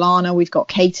got Lallana, we've got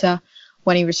Keita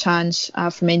when he returns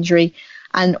from injury,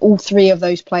 and all three of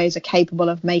those players are capable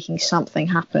of making something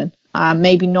happen.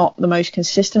 Maybe not the most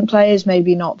consistent players,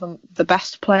 maybe not the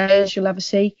best players you'll ever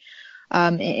see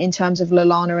in terms of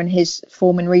Lallana and his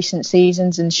form in recent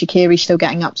seasons, and Shaqiri still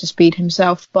getting up to speed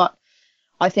himself, but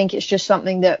I think it's just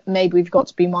something that maybe we've got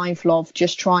to be mindful of,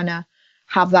 just trying to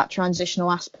have that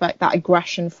transitional aspect, that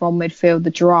aggression from midfield, the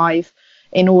drive,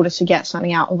 in order to get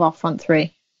something out of our front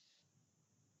three.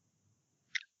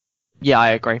 Yeah, I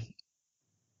agree.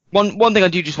 One thing I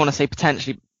do just want to say,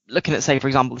 potentially, looking at, say, for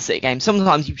example, the City game,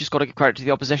 sometimes you've just got to give credit to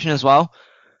the opposition as well.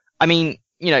 I mean,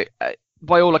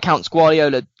 by all accounts,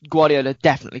 Guardiola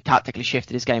definitely tactically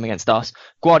shifted his game against us.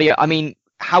 I mean,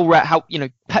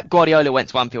 Pep Guardiola went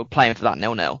to Anfield playing for that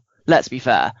 0-0. Let's be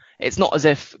fair. It's not as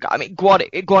if, I mean,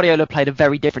 Guardiola played a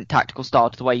very different tactical style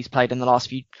to the way he's played in the last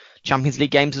few Champions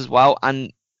League games as well,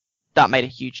 and that made a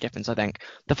huge difference, I think.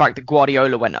 The fact that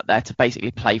Guardiola went up there to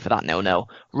basically play for that 0-0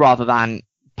 rather than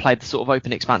play the sort of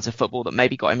open, expansive football that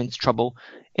maybe got him into trouble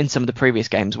in some of the previous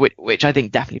games, which I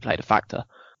think definitely played a factor.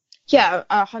 Yeah,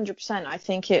 100%. I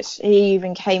think he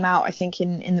even came out, I think,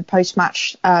 in the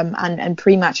post-match and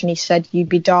pre-match, and he said you'd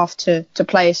be daft to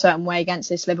play a certain way against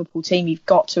this Liverpool team. You've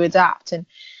got to adapt,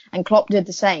 and Klopp did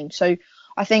the same. So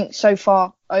I think so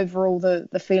far, overall,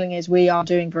 the feeling is we are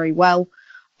doing very well.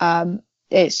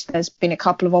 There's been a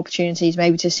couple of opportunities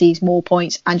maybe to seize more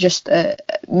points, and just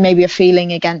maybe a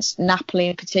feeling against Napoli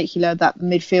in particular that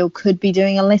midfield could be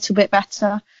doing a little bit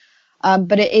better.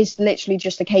 But it is literally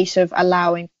just a case of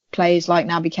allowing players like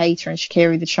Naby Keita and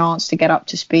Shaqiri the chance to get up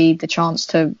to speed, the chance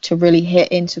to really hit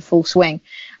into full swing.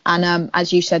 And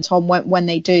as you said, Tom, when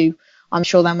they do, I'm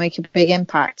sure they'll make a big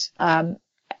impact.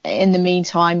 In the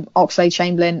meantime,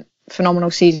 Oxlade-Chamberlain,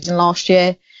 phenomenal season last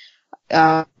year.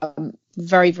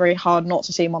 Very, very hard not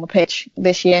to see him on the pitch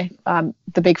this year.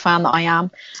 The big fan that I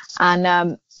am.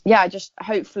 And just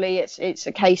hopefully it's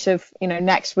a case of,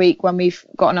 next week when we've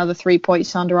got another 3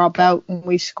 points under our belt and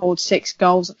we've scored 6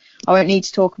 goals, I won't need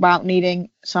to talk about needing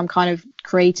some kind of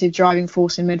creative driving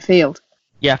force in midfield.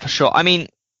 Yeah, for sure. I mean,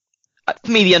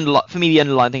 for me the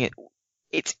underlying thing,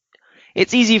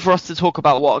 it's easy for us to talk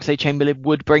about what Oxlade-Chamberlain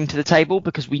would bring to the table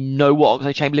because we know what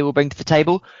Oxlade-Chamberlain will bring to the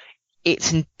table.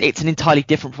 It's an entirely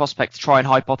different prospect to try and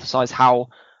hypothesize how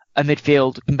a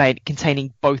midfield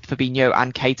containing both Fabinho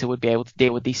and Keita would be able to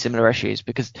deal with these similar issues,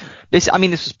 because this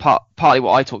was partly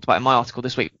what I talked about in my article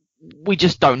this week. We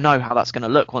just don't know how that's going to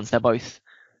look once they're both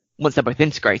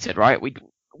integrated, right?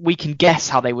 We can guess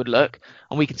how they would look,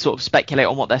 and we can sort of speculate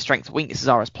on what their strengths and weaknesses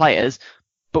are as players,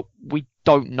 but we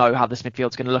don't know how this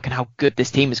midfield's going to look and how good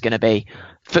this team is going to be.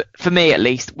 For me, at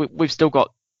least, we've still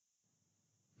got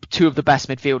 2 of the best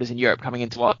midfielders in Europe come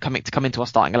into our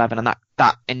starting 11, and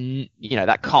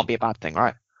that can't be a bad thing,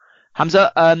 right?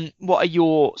 Hamza, what are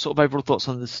your sort of overall thoughts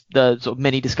on the sort of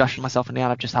mini discussion myself and Leanne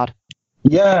have just had?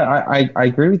 Yeah, I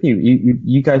agree with you.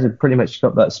 You guys have pretty much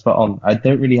got that spot on. I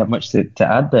don't really have much to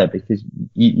add there because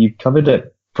you've covered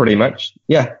it pretty much.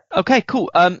 Yeah. Okay,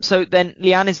 cool. So then,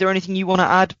 Leanne, is there anything you want to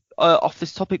add off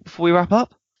this topic before we wrap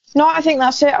up? No, I think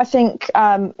that's it. I think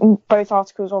both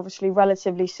articles obviously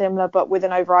relatively similar, but with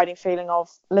an overriding feeling of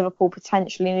Liverpool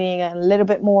potentially needing a little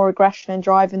bit more aggression and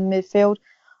drive in the midfield.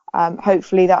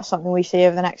 Hopefully that's something we see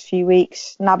over the next few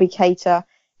weeks. Naby Keita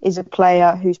is a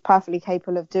player who's perfectly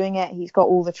capable of doing it. He's got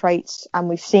all the traits, and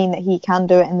we've seen that he can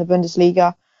do it in the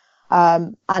Bundesliga.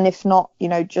 And if not,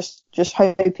 just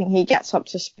hoping he gets up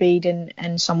to speed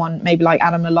and someone maybe like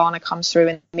Adam Lallana comes through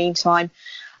in the meantime.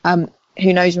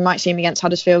 Who knows, we might see him against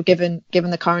Huddersfield given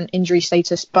the current injury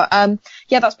status. But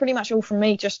that's pretty much all from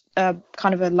me. Just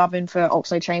kind of a love-in for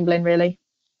Oxlade-Chamberlain, really.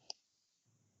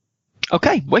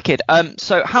 Okay, wicked.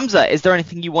 So Hamza, is there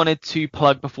anything you wanted to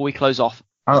plug before we close off?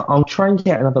 I'll try and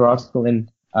get another article in,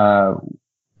 but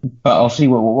I'll see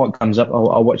what comes up.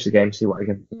 I'll watch the game, see what I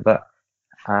can do with that.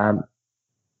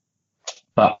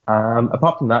 But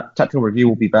apart from that, Tactical Review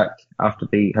will be back after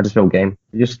the Huddersfield game.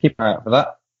 Just keep an eye out for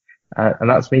that. And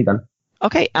that's me done.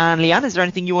 Okay, and Leanne, is there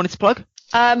anything you wanted to plug?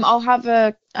 I'll have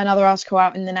another article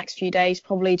out in the next few days,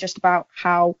 probably just about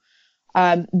how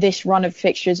this run of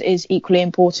fixtures is equally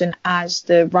important as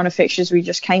the run of fixtures we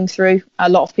just came through. A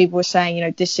lot of people were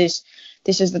saying, this is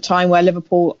the time where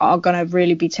Liverpool are going to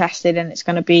really be tested, and it's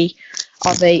going to be,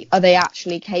 are they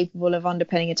actually capable of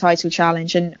underpinning a title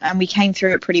challenge? And we came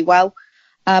through it pretty well.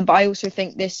 But I also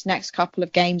think this next couple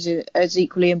of games is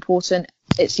equally important.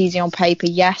 It's easy on paper,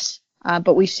 yes.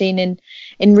 But we've seen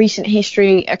in recent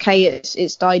history, okay,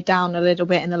 it's died down a little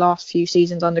bit in the last few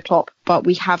seasons under Klopp, but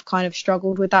we have kind of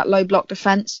struggled with that low block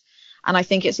defence. And I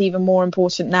think it's even more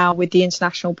important now with the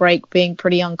international break being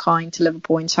pretty unkind to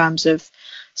Liverpool in terms of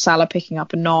Salah picking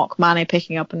up a knock, Mane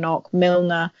picking up a knock,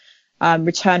 Milner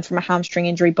returned from a hamstring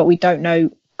injury, but we don't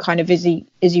know kind of is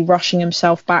he rushing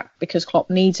himself back because Klopp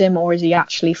needs him, or is he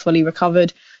actually fully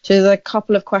recovered? So there's a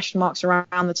couple of question marks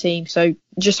around the team. So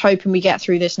just hoping we get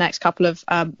through this next couple of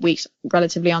weeks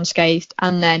relatively unscathed,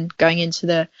 and then going into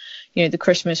the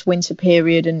Christmas winter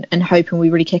period and hoping we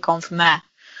really kick on from there.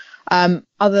 Other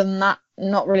than that,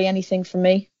 not really anything from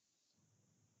me.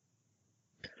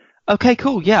 Okay,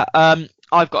 cool. Yeah.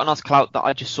 I've got an article out that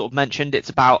I just sort of mentioned. It's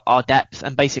about our depth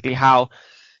and basically how,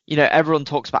 everyone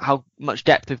talks about how much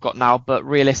depth we've got now, but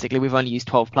realistically we've only used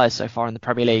 12 players so far in the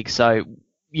Premier League. So,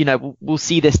 we'll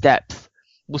see this depth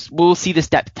we'll see this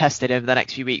depth tested over the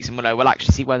next few weeks, and we'll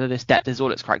actually see whether this depth is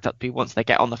all it's cracked up to be once they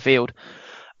get on the field.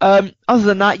 Other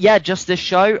than that, yeah, just this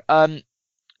show.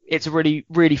 It's a really,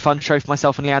 really fun show for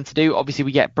myself and Leanne to do. Obviously,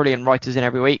 we get brilliant writers in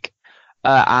every week,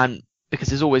 and because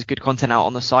there's always good content out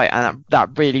on the site, and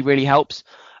that really, really helps.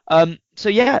 So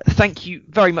yeah, thank you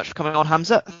very much for coming on,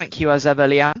 Hamza. Thank you as ever,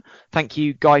 Leanne. Thank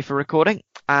you, Guy, for recording.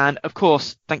 And of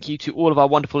course, thank you to all of our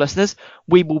wonderful listeners.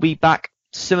 We will be back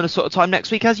similar sort of time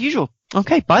next week as usual.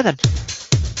 Okay, bye then.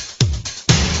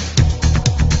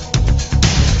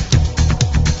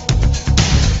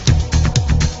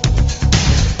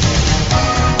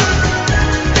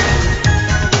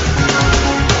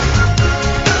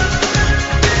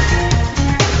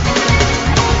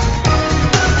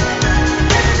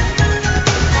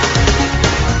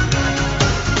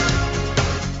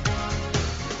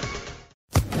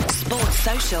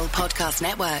 Podcast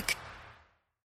Network.